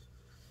clear.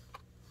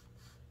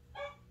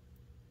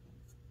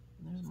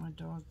 There's my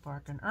dog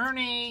barking.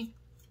 Ernie!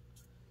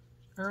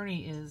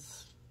 Ernie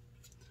is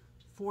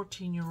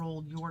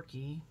 14-year-old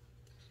Yorkie,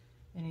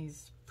 and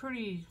he's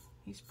pretty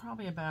He's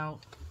probably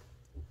about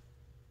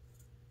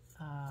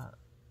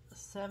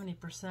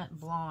 70%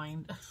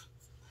 blind.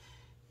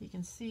 He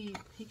can see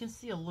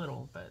a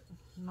little, but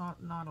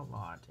not a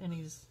lot. And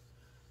he's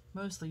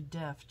mostly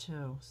deaf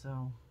too,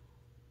 so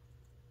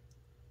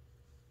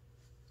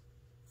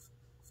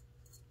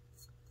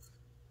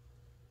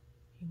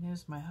he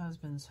knows my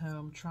husband's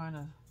home trying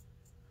to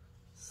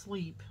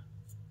sleep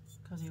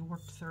because he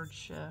worked third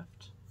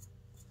shift.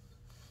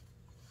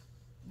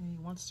 And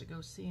he wants to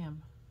go see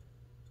him.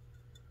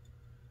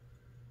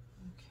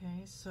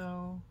 Okay,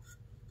 so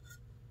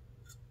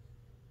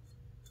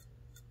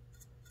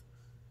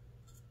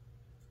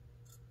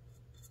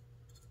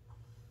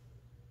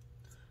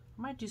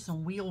I might do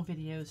some wheel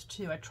videos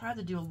too. I tried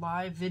to do a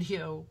live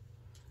video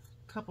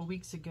a couple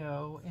weeks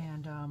ago,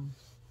 and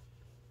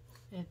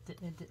it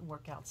didn't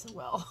work out so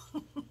well.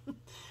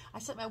 I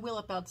set my wheel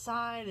up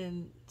outside,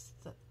 and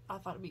I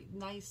thought it'd be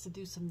nice to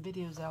do some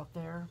videos out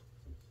there.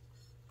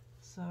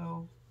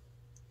 So,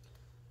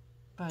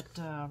 but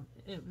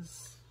it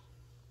was,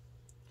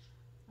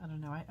 I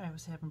don't know, I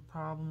was having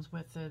problems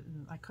with it,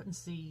 and I couldn't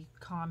see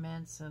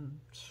comments,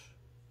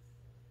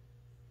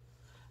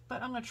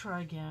 but I'm going to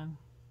try again.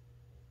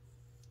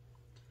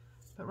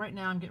 But right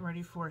now I'm getting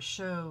ready for a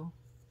show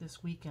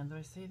this weekend. Did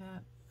I say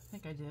that? I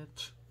think I did.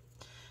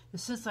 The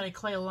Cincinnati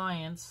Clay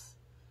Alliance,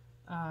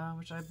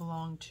 which I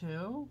belong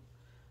to,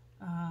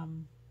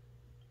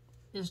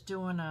 is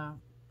doing a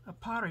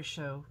pottery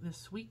show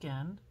this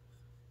weekend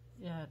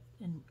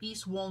in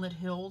East Walnut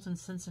Hills in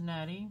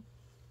Cincinnati.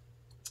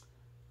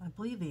 I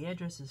believe the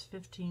address is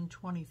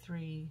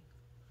 1523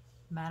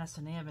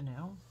 Madison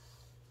Avenue.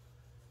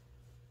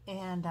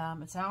 And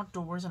it's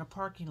outdoors in a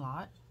parking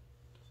lot.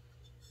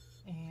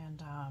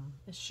 And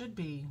it should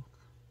be,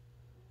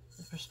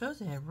 we're supposed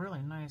to have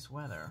really nice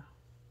weather.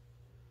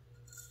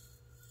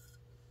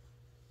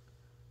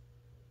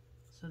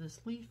 So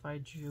this leaf I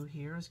drew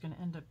here is going to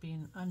end up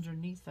being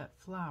underneath that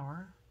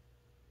flower,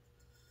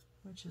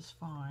 which is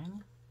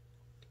fine.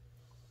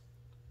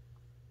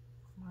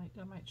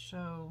 I might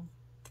show.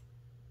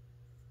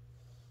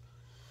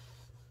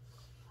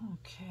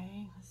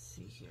 Okay, let's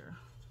see here.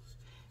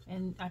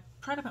 And I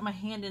try to put my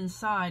hand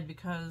inside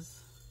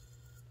because,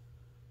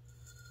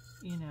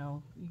 you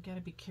know, you got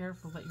to be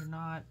careful that you're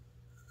not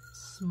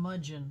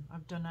smudging.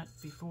 I've done that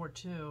before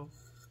too.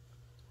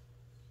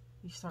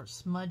 You start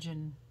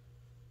smudging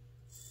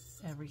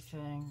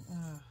everything.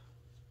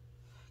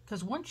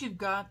 Because once you've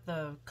got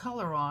the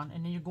color on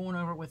and then you're going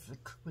over with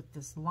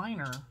this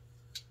liner,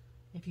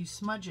 if you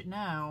smudge it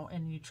now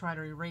and you try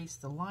to erase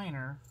the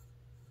liner,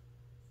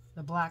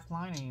 the black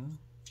lining,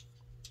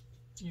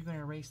 you're going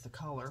to erase the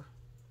color.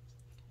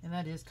 And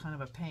that is kind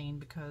of a pain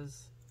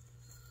because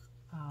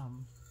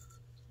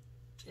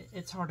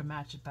it's hard to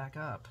match it back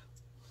up.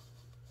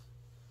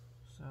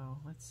 So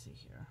let's see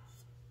here.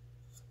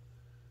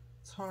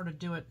 It's hard to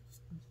do it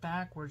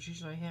backwards.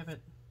 Usually I have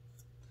it,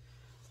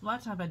 a lot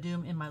of times I do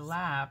them in my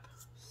lap.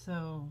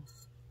 So,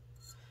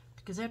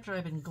 because after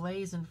I've been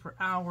glazing for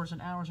hours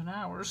and hours and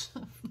hours,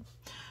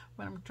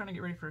 when I'm trying to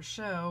get ready for a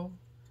show,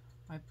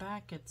 my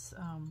back gets,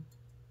 I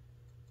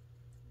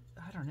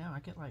don't know, I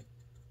get like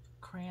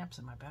cramps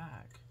in my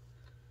back.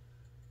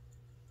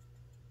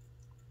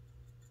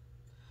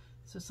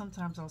 So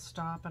sometimes I'll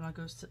stop and I'll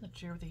go sit in the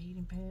chair with a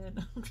heating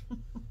pad.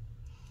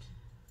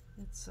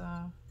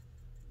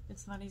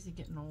 It's not easy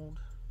getting old.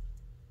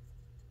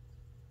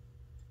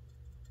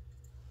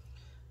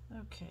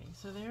 Okay,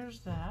 so there's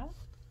that.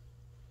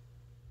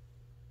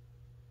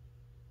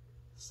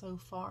 So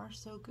far,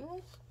 so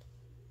good.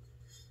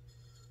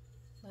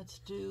 Let's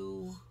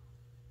do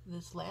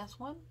this last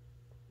one,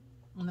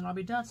 and then I'll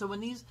be done. So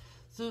when these,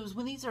 as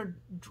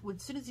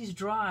soon as these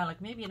dry,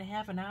 like maybe in a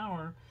half an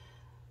hour,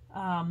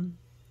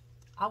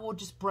 I will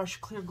just brush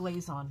clear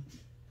glaze on,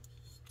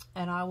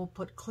 and I will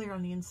put clear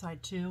on the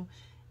inside too.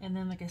 And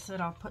then, like I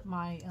said, I'll put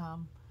my,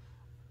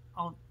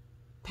 I'll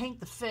paint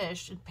the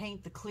fish and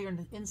paint the clear on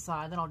the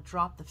inside. Then I'll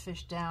drop the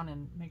fish down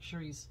and make sure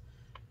he's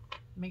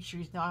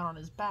not on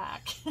his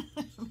back.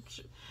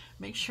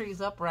 make sure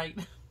he's upright.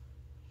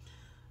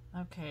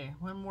 Okay,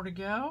 one more to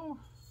go.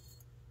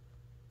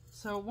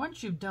 So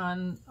once you've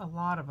done a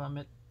lot of them,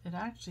 it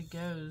actually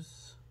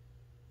goes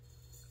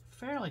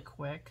fairly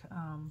quick.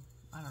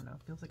 I don't know,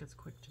 it feels like it's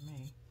quick to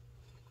me.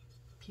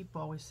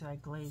 People always say I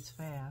glaze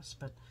fast,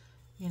 but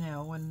you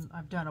know, when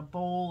I've done a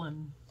bowl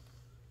and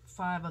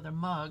 5 other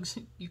mugs,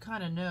 you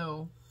kind of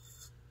know,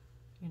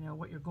 you know,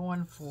 what you're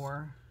going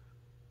for.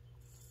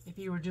 If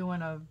you were doing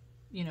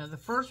the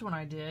first one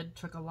I did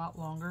took a lot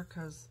longer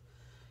because,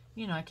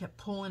 you know, I kept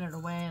pulling it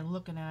away and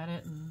looking at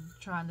it and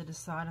trying to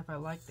decide if I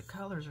liked the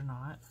colors or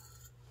not.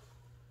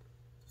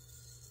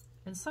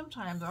 And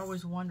sometimes I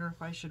always wonder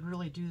if I should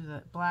really do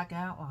the black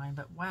outline,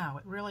 but wow,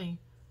 it really,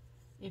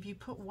 if you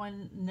put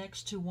one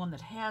next to one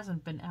that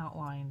hasn't been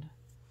outlined,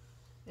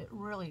 it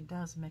really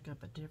does make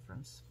up a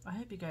difference. I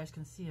hope you guys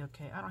can see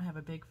okay. I don't have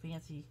a big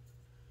fancy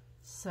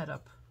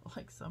setup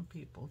like some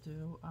people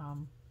do.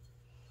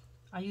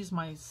 I use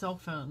my cell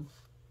phone,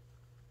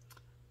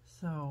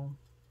 so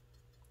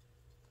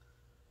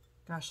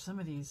Gosh, some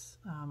of these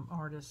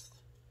artists,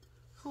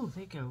 whew,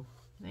 they go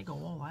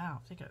all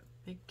out. They got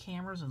big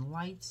cameras and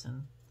lights,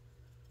 and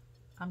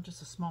I'm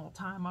just a small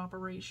time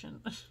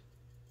operation.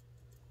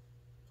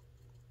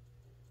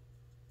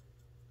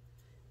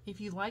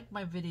 If you like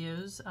my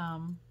videos,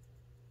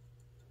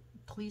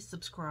 please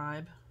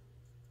subscribe.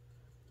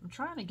 I'm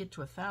trying to get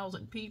to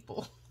 1,000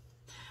 people.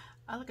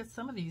 I look at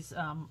some of these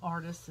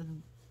artists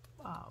and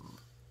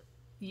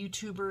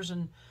YouTubers,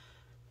 and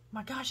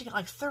my gosh, they got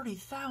like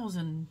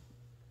 30,000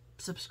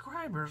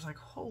 subscribers. Like,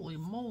 holy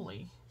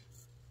moly.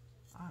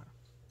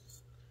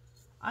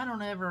 I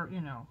don't ever,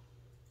 you know,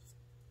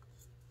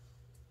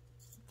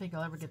 think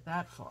I'll ever get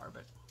that far,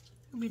 but it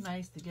would be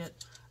nice to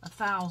get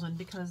 1,000,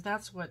 because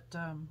that's what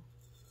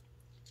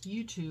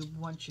YouTube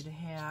wants you to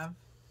have.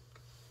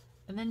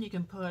 And then you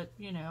can put,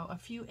 you know, a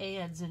few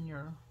ads in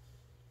your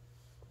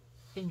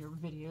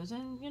videos,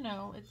 and you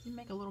know, you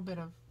make a little bit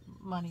of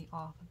money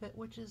off of it,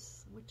 which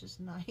is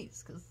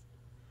nice, because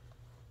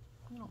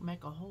you don't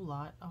make a whole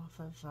lot off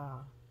of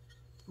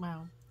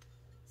well,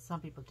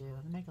 some people do.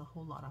 They make a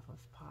whole lot off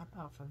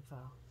of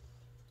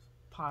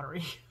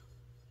pottery.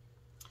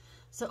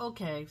 So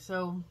okay,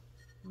 so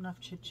enough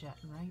chit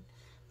chatting, right?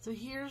 So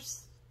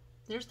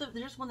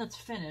there's one that's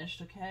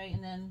finished, okay,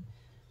 and then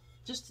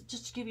just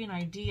to give you an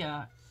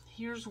idea,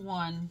 here's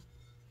one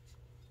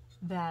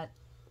that,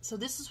 so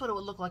this is what it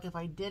would look like if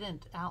I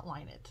didn't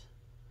outline it.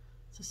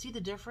 So see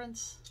the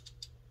difference?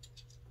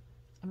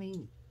 I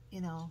mean,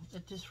 you know,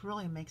 it just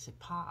really makes it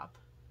pop.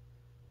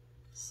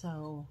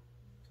 So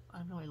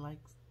I really like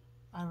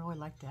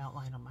the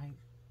outline on my,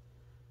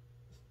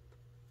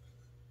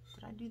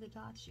 did I do the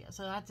dots? Yeah,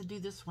 so I have to do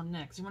this one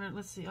next. You want to,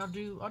 let's see, I'll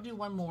do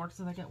one more,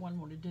 because I got one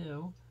more to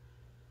do.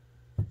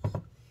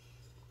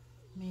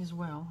 May as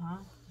well, huh?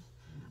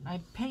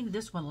 I painted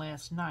this one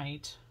last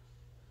night.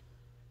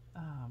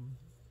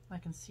 I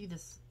can see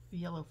this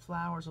yellow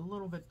flower is a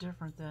little bit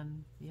different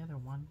than the other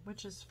one,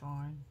 which is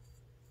fine.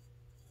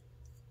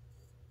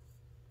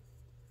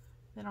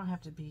 They don't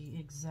have to be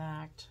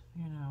exact,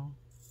 you know.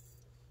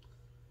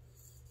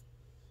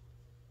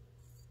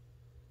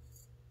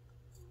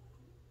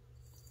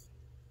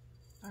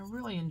 I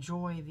really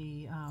enjoy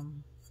the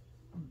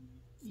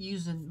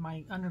using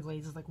my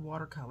underglazes like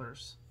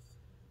watercolors.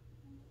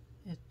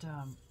 It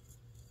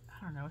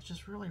I don't know, it's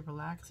just really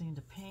relaxing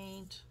to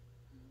paint,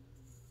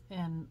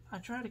 and I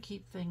try to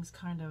keep things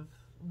kind of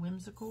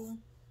whimsical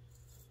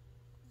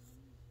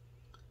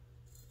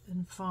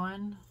and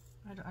fun.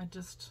 I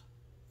just,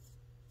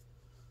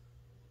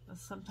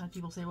 sometimes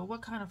people say, well,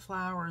 what kind of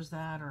flower is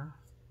that? Or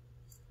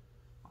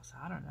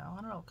I don't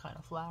know what kind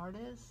of flower it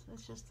is.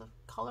 It's just a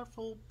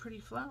colorful, pretty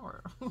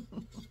flower.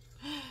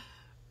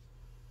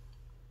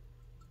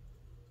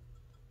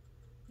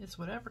 It's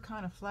whatever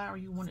kind of flower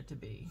you want it to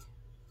be.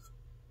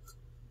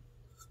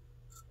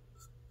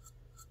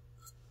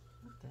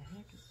 What the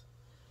heck is...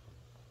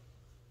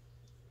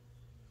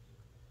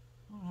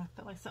 Oh, I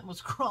felt like something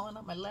was crawling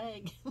up my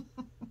leg.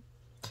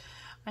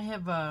 I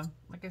have,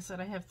 like I said,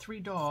 I have 3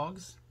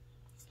 dogs.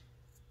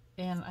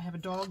 And I have a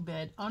dog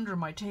bed under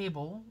my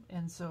table.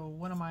 And so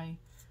one of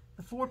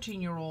the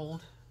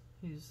 14-year-old,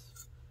 who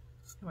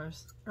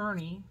was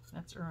Ernie,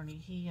 that's Ernie,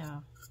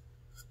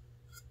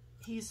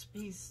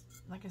 he's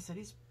like I said,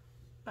 he's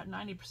about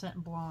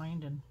 90%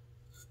 blind and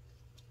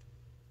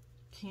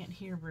can't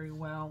hear very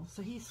well,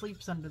 so he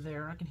sleeps under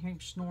there. I can hear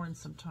him snoring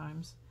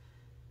sometimes.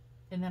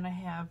 And then I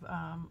have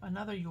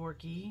another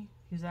Yorkie,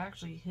 who's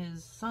actually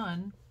his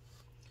son.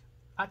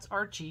 That's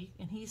Archie,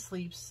 and he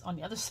sleeps on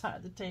the other side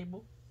of the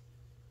table.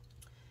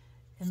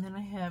 And then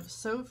I have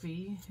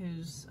Sophie,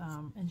 who's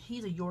and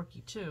he's a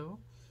Yorkie too,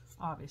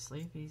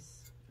 obviously, if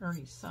he's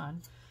Ernie's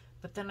son.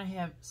 But then I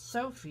have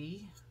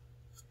Sophie,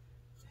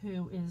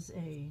 who is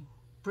a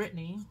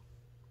Brittany,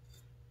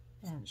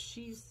 and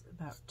she's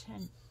about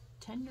 10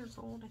 years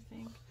old, I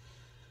think.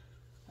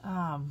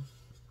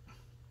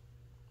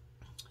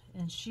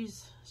 And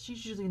she's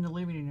usually in the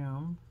living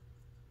room,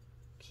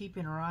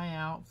 keeping her eye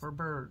out for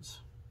birds.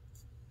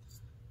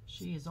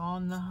 She is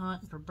on the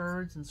hunt for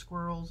birds and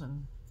squirrels,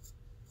 and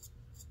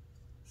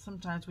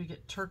sometimes we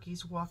get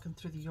turkeys walking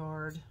through the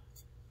yard,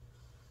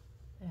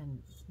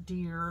 and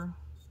deer.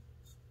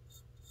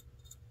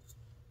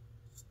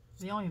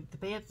 The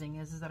bad thing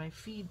is that I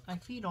feed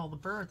all the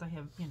birds. I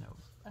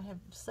have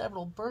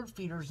several bird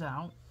feeders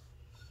out,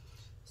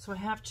 so I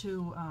have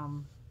to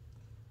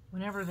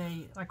whenever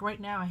they, like right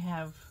now I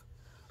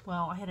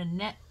had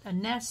a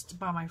nest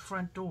by my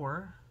front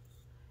door,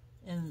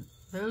 and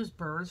those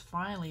birds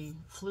finally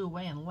flew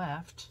away and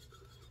left.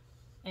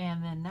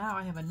 And then now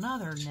I have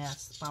another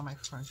nest by my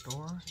front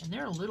door, and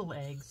they're little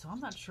eggs, so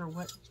I'm not sure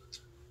what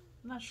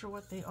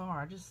they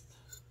are. I just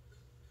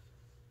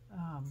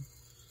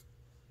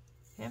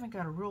haven't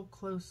got a real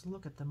close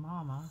look at the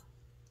mama,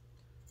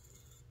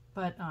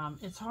 but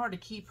it's hard to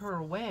keep her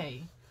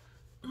away.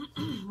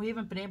 We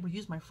haven't been able to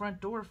use my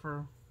front door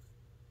for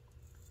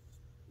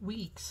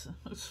weeks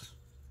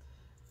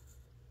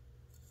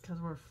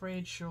because we're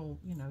afraid she'll,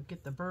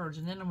 get the birds.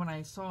 And then when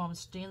I saw them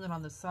standing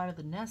on the side of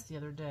the nest the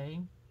other day,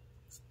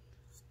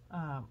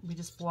 we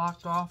just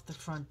blocked off the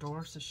front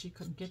door so she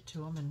couldn't get to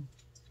them, and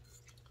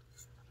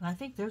I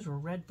think those were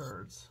red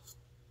birds.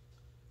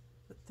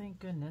 But thank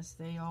goodness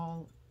they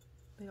all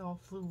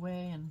flew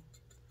away, and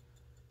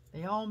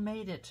they all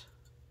made it.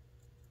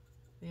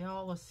 They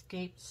all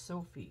escaped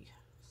Sophie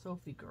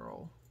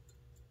girl.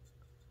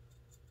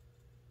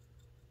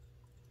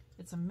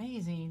 It's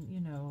amazing, you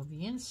know,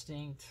 the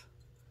instinct.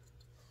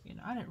 You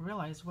know, I didn't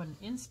realize what an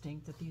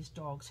instinct that these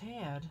dogs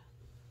had.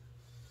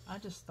 I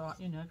just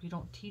thought, you know, if you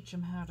don't teach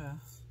them how to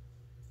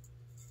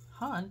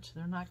hunt,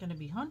 they're not going to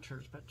be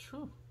hunters. But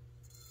true,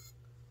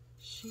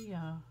 she's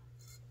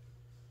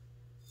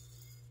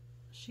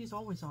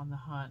always on the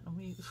hunt.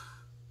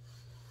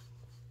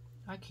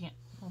 I can't.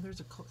 Oh,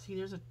 there's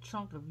a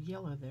chunk of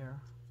yellow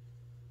there.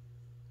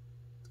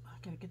 I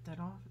gotta get that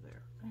off of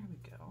there. There we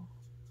go.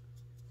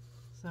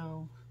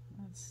 So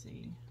let's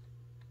see.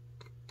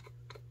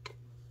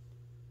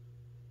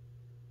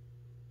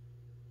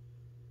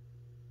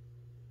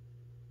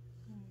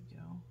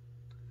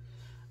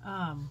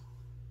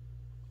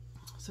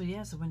 So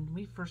yeah, so when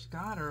we first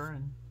got her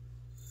and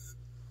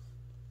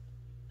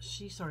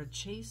she started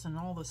chasing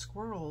all the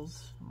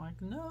squirrels, I'm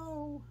like,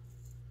 no,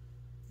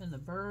 and the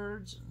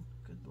birds, and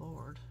good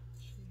Lord.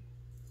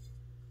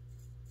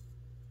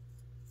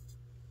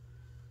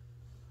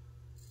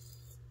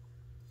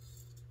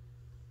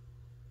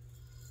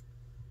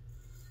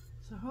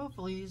 So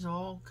hopefully these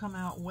all come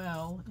out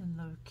well in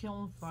the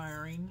kiln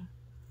firing,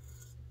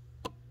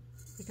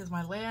 because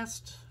my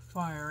last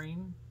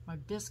firing, my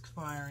bisque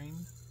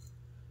firing,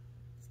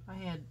 I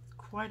had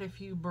quite a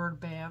few bird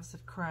baths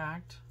that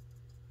cracked.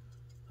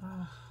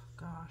 Oh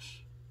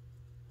gosh.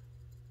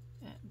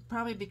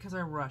 Probably because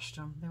I rushed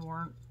them. They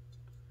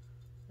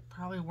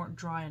probably weren't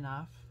dry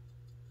enough.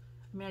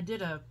 I mean, I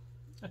did a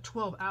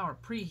 12-hour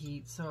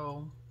preheat,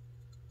 so,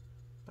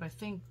 but I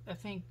think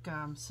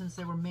since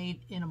they were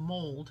made in a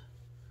mold,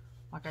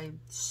 like I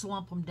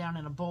slump them down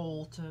in a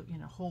bowl to, you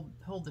know,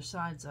 hold their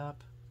sides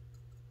up,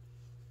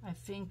 I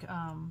think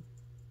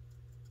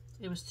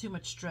it was too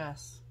much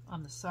stress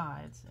on the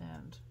sides,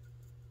 and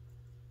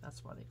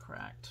that's why they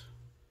cracked.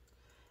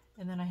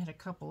 And then I had a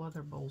couple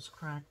other bowls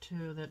cracked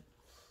too, that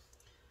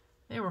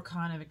they were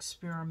kind of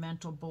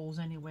experimental bowls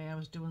anyway. I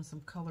was doing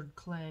some colored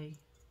clay,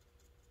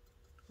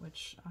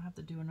 which I'll have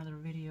to do another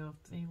video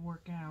if they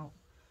work out.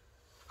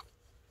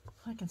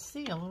 I can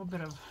see a little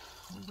bit of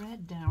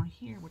red down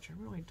here, which I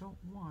really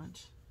don't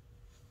want.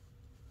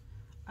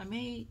 I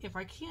may, if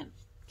I can't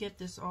get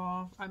this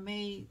off, I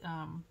may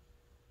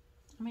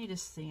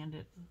just sand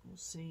it. We'll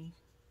see.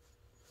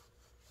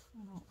 I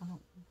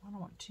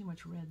don't want too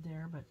much red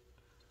there, but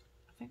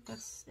I think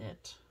that's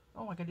it.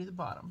 Oh, I gotta do the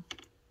bottom.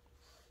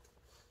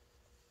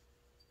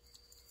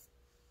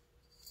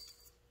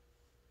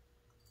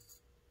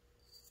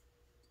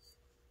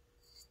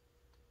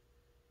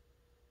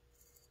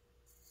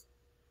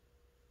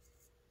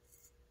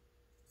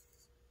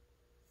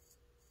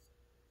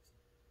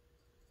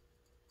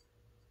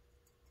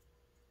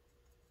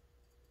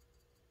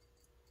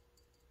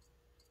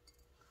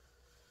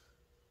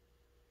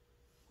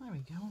 There we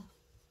go.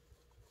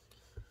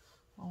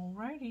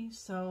 Alrighty,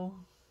 so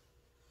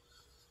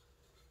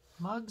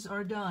mugs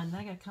are done.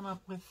 I gotta come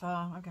up with,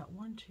 I got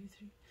 1, 2,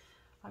 3.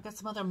 I've got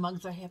some other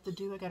mugs I have to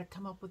do. I gotta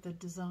come up with a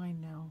design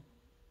now.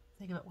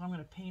 Think about what I'm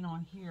gonna paint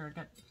on here. I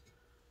got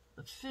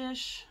the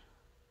fish.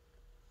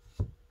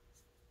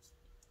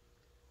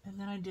 And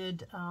then I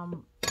did,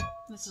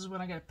 this is what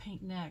I gotta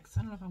paint next.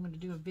 I don't know if I'm gonna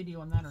do a video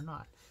on that or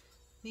not.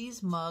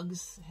 These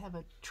mugs have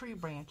a tree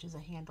branch as a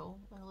handle,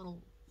 and a little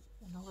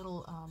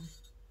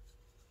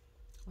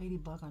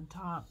ladybug on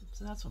top.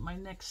 So that's what my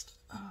next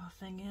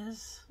thing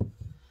is.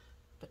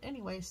 But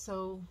anyway,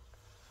 so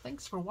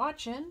thanks for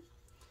watching.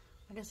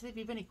 Like I said, if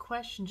you have any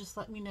questions, just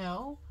let me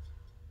know.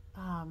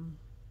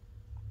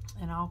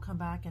 And I'll come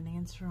back and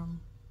answer them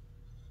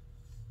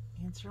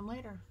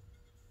later.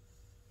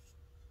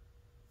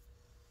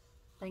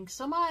 Thanks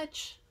so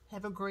much.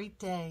 Have a great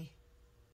day.